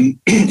guess in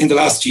the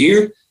last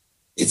year,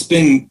 it's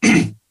been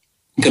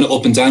kind of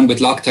up and down with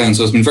lockdown.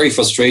 So it's been very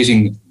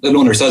frustrating, not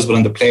on ourselves, but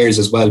on the players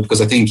as well, because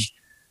I think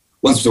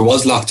once there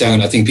was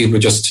lockdown, I think people were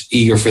just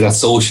eager for that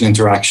social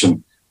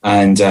interaction.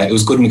 And it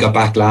was good when we got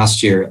back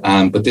last year.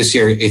 But this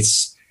year,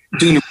 it's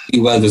doing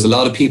really well. There's a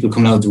lot of people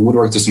coming out of the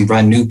woodwork. There's some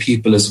brand new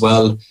people as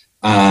well.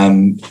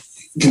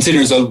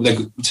 Considering as well, like,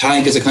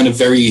 tag is a kind of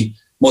very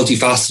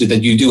multifaceted,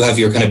 that you do have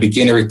your kind of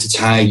beginner to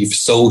tag, you've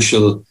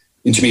social,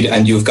 intermediate,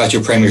 and you've got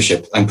your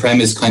premiership. And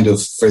Prem is kind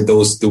of for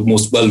those, the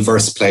most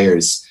well-versed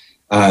players.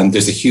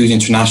 There's a huge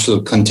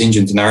international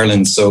contingent in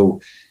Ireland.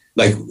 So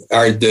like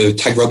the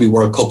Tag Rugby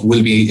World Cup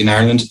will be in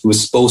Ireland. It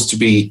was supposed to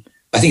be,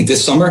 I think,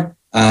 this summer.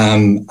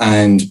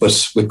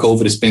 But with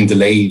COVID, it's been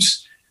delayed.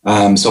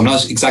 So I'm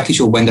not exactly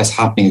sure when that's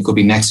happening. It could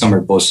be next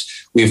summer, but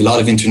we have a lot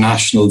of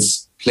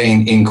internationals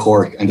playing in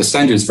Cork and the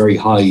standard is very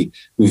high.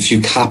 We have a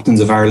few captains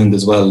of Ireland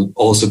as well,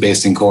 also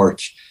based in Cork.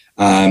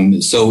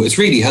 So it's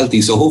really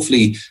healthy. So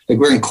hopefully, like,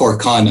 we're in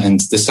Cork Con and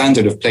the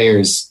standard of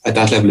players at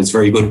that level is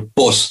very good,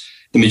 but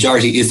the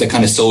majority is the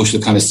kind of social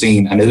kind of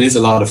scene, and it is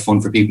a lot of fun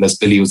for people, as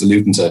Billy was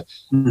alluding to.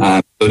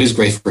 So it is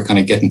great for kind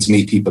of getting to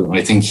meet people. And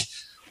I think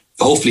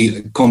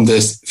hopefully come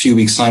this few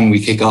weeks' time when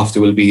we kick off,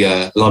 there will be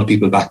a lot of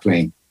people back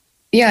playing.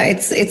 Yeah,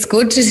 it's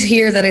good to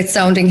hear that it's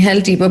sounding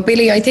healthy. But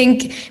Billy, I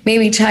think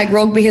maybe tag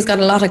rugby has got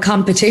a lot of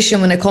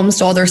competition when it comes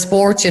to other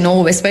sports, you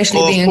know,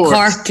 especially being in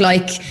Cork.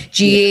 Like,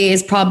 GA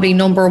is probably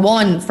number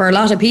one for a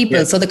lot of people.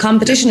 Yeah. So the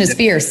competition is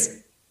fierce.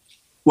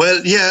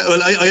 Well, yeah.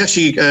 Well, I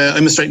actually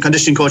I'm a strength and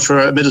conditioning coach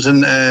for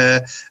Middleton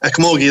at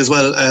Camogie as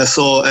well.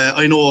 So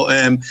I know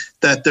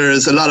that there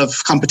is a lot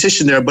of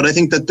competition there. But I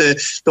think that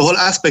the whole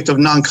aspect of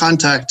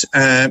non-contact,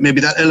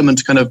 maybe that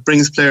element kind of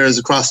brings players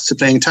across to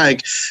playing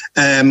tag.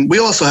 We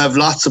also have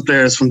lots of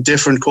players from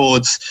different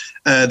codes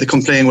that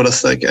come playing with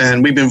us. Like,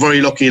 and we've been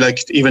very lucky, like,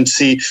 even to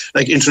see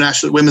like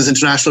women's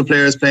international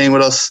players playing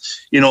with us.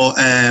 You know,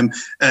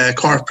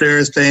 Cork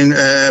players playing.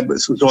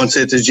 Don't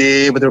say the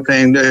GA, but they're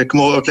playing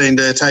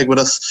the tag with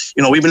us.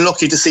 You know, we've been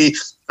lucky to see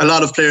a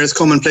lot of players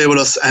come and play with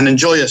us and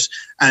enjoy it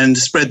and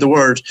spread the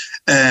word.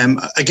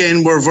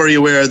 Again, we're very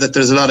aware that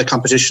there's a lot of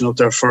competition out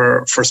there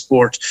for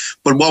sport.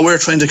 But what we're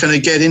trying to kind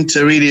of get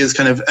into really is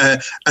kind of,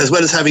 as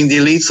well as having the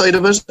elite side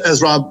of it,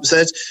 as Rob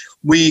said,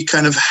 we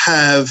kind of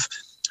have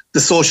the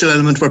social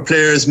element where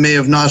players may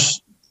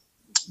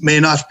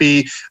not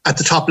be at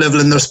the top level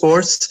in their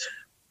sports,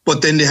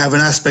 but then they have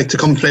an aspect to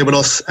come play with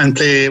us and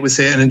play, we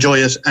say, and enjoy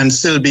it and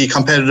still be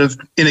competitive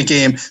in a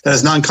game that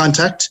has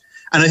non-contact.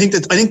 And I think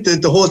that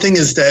the whole thing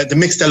is the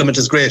mixed element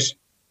is great.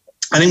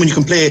 I think when you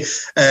can play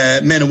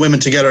men and women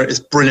together, it's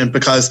brilliant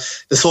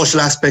because the social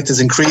aspect is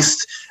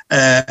increased,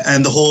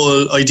 and the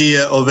whole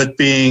idea of it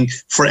being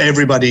for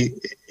everybody,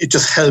 it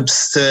just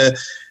helps to,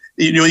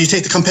 you know, you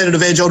take the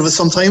competitive edge out of it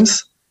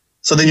sometimes.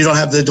 So then you don't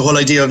have the whole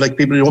idea of like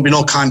people, there won't be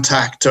no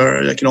contact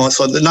or like, you know,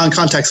 so the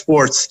non-contact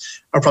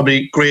sports are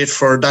probably great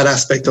for that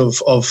aspect of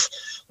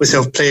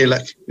play,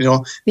 like, you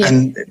know,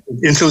 and it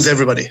includes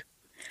everybody.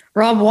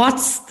 Rob,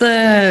 what's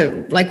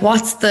the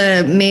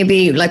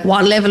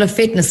what level of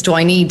fitness do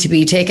I need to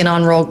be taking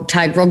on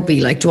tag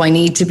rugby? Like, do I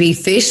need to be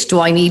fit?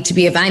 Do I need to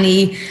be of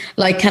any,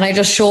 like, can I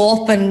just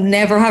show up and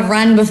never have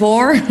ran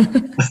before?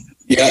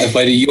 Yeah, if I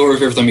had a euro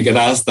every time we get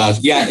asked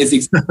that. Yeah, it's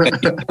exactly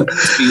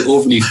be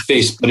overly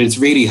fit, but it's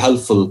really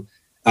helpful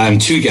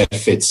to get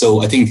fit.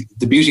 So I think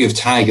the beauty of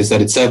tag is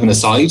that it's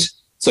 7-a-side.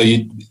 So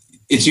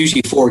it's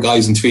usually 4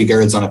 guys and 3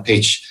 girls on a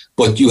pitch,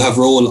 but you have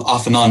roll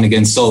off and on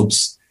against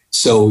subs.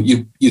 So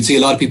you'd see a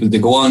lot of people, they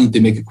go on,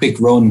 they make a quick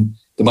run,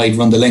 they might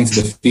run the length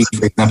of the field,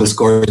 for example,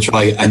 score a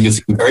try, and you'll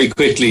see them very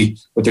quickly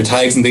with their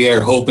tags in the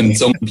air, hoping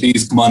someone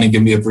please come on and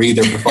give me a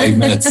breather for 5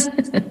 minutes.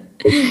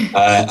 And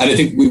I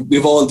think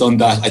we've all done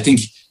that. I think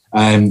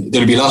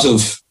there'll be a lot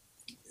of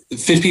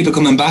fit people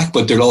coming back,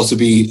 but there'll also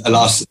be a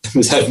lot,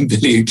 myself and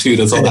Billy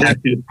included, as all that.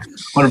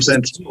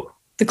 100%.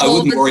 The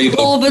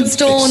COVID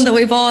stone that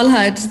we've all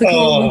had. The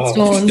COVID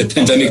stone. The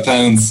pandemic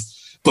pounds.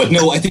 But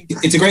no, I think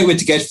it's a great way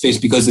to get fit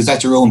because it's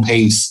at your own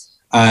pace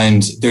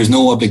and there's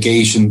no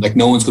obligation. Like,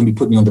 no one's going to be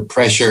putting you under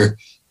pressure.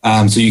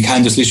 So you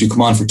can just literally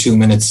come on for 2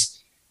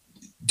 minutes,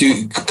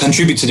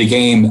 contribute to the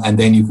game, and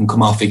then you can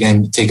come off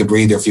again, take a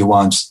breather if you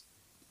want.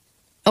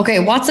 Okay,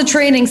 what's a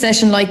training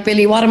session like,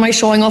 Billy? What am I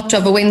showing up to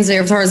of a Wednesday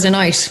or Thursday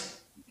night?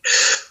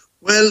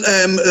 Well,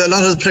 a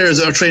lot of the players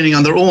are training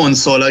on their own.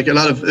 So, like a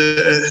lot of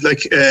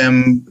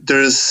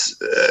there's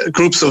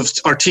groups of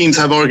our teams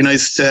have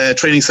organised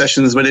training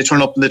sessions where they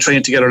turn up and they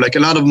train together. Like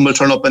a lot of them will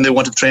turn up and they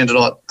won't have trained at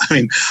all. I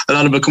mean, a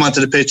lot of them will come onto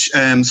the pitch.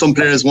 Some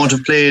players won't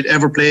have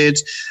ever played.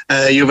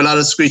 You have a lot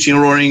of screeching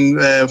and roaring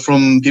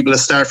from people that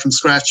start from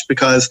scratch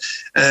because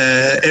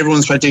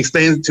everyone's trying to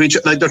explain to each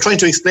other. Like they're trying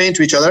to explain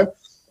to each other.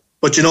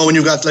 But you know, when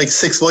you've got like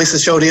 6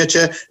 voices shouting at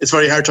you, it's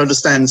very hard to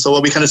understand. So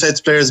what we kind of said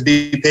to players,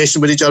 be patient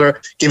with each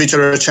other, give each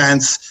other a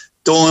chance.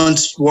 Don't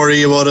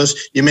worry about it.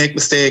 You make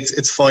mistakes,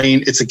 it's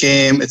fine. It's a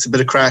game. It's a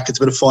bit of crack. It's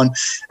a bit of fun.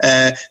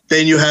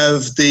 Then you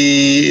have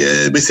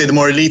the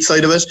more elite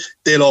side of it.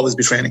 They'll always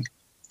be training.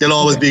 They'll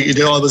always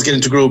get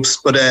into groups.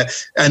 But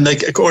and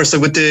like of course,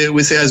 like as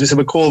we said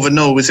with COVID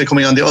now, we say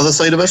coming on the other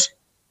side of it.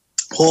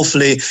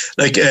 Hopefully,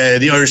 like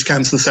the Irish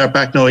camps will start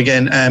back now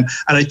again, and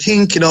I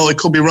think it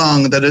could be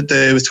wrong that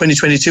it was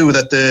 2022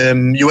 that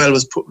the UL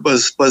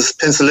was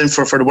penciled in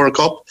for the World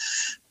Cup,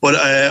 but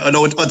I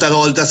know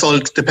that's all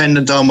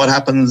dependent on what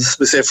happens,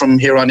 we say, from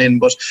here on in.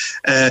 But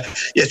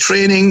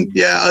training,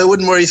 I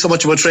wouldn't worry so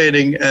much about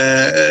training.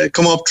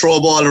 Come up, throw a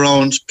ball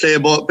around, play a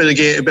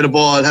bit of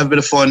ball, have a bit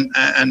of fun,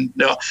 and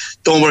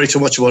don't worry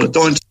too much about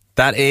it.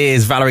 That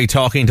is Valerie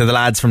talking to the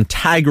lads from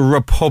Tag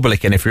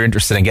Republic, and if you're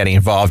interested in getting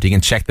involved, you can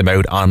check them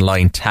out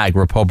online, Tag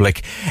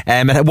Republic.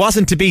 It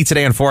wasn't to be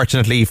today,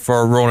 unfortunately,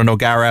 for Ronan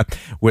O'Gara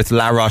with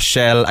La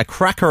Rochelle. A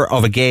cracker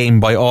of a game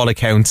by all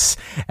accounts,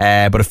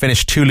 but it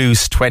finished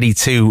Toulouse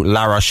 22,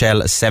 La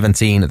Rochelle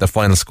 17, the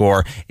final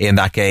score in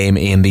that game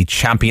in the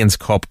Champions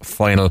Cup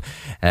final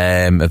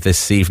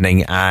this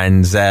evening.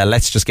 And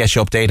let's just get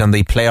you update on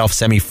the playoff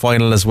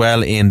semi-final as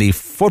well in the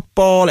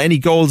football. Any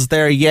goals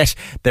there yet?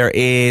 There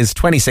is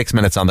 26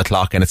 minutes on the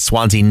clock, and it's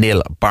Swansea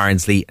 0,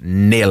 Barnsley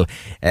 0.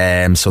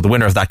 So the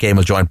winner of that game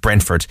will join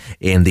Brentford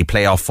in the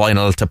playoff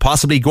final to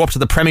possibly go up to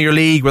the Premier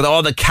League with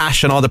all the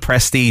cash and all the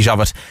prestige of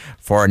it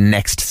for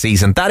next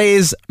season. That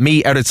is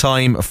me out of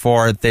time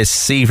for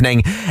this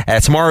evening.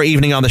 Tomorrow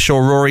evening on the show,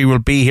 Rory will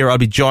be here. I'll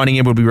be joining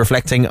him. We'll be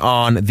reflecting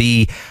on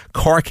the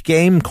Cork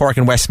game, Cork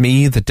and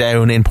Westmeath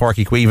down in Páirc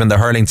Uí Chaoimh, the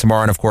hurling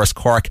tomorrow, and of course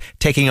Cork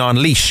taking on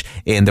Laois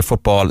in the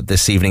football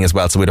this evening as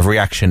well. So we'll have a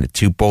reaction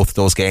to both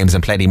those games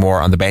and plenty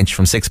more on the bench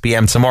from 6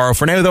 p.m. tomorrow.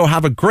 For now though,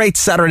 have a great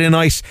Saturday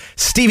night.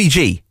 Stevie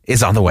G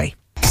is on the way.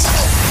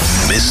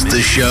 Missed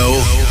the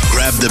show?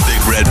 Grab the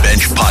Big Red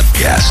Bench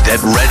podcast at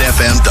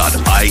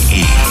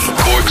redfm.ie.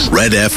 Cork's Red FM.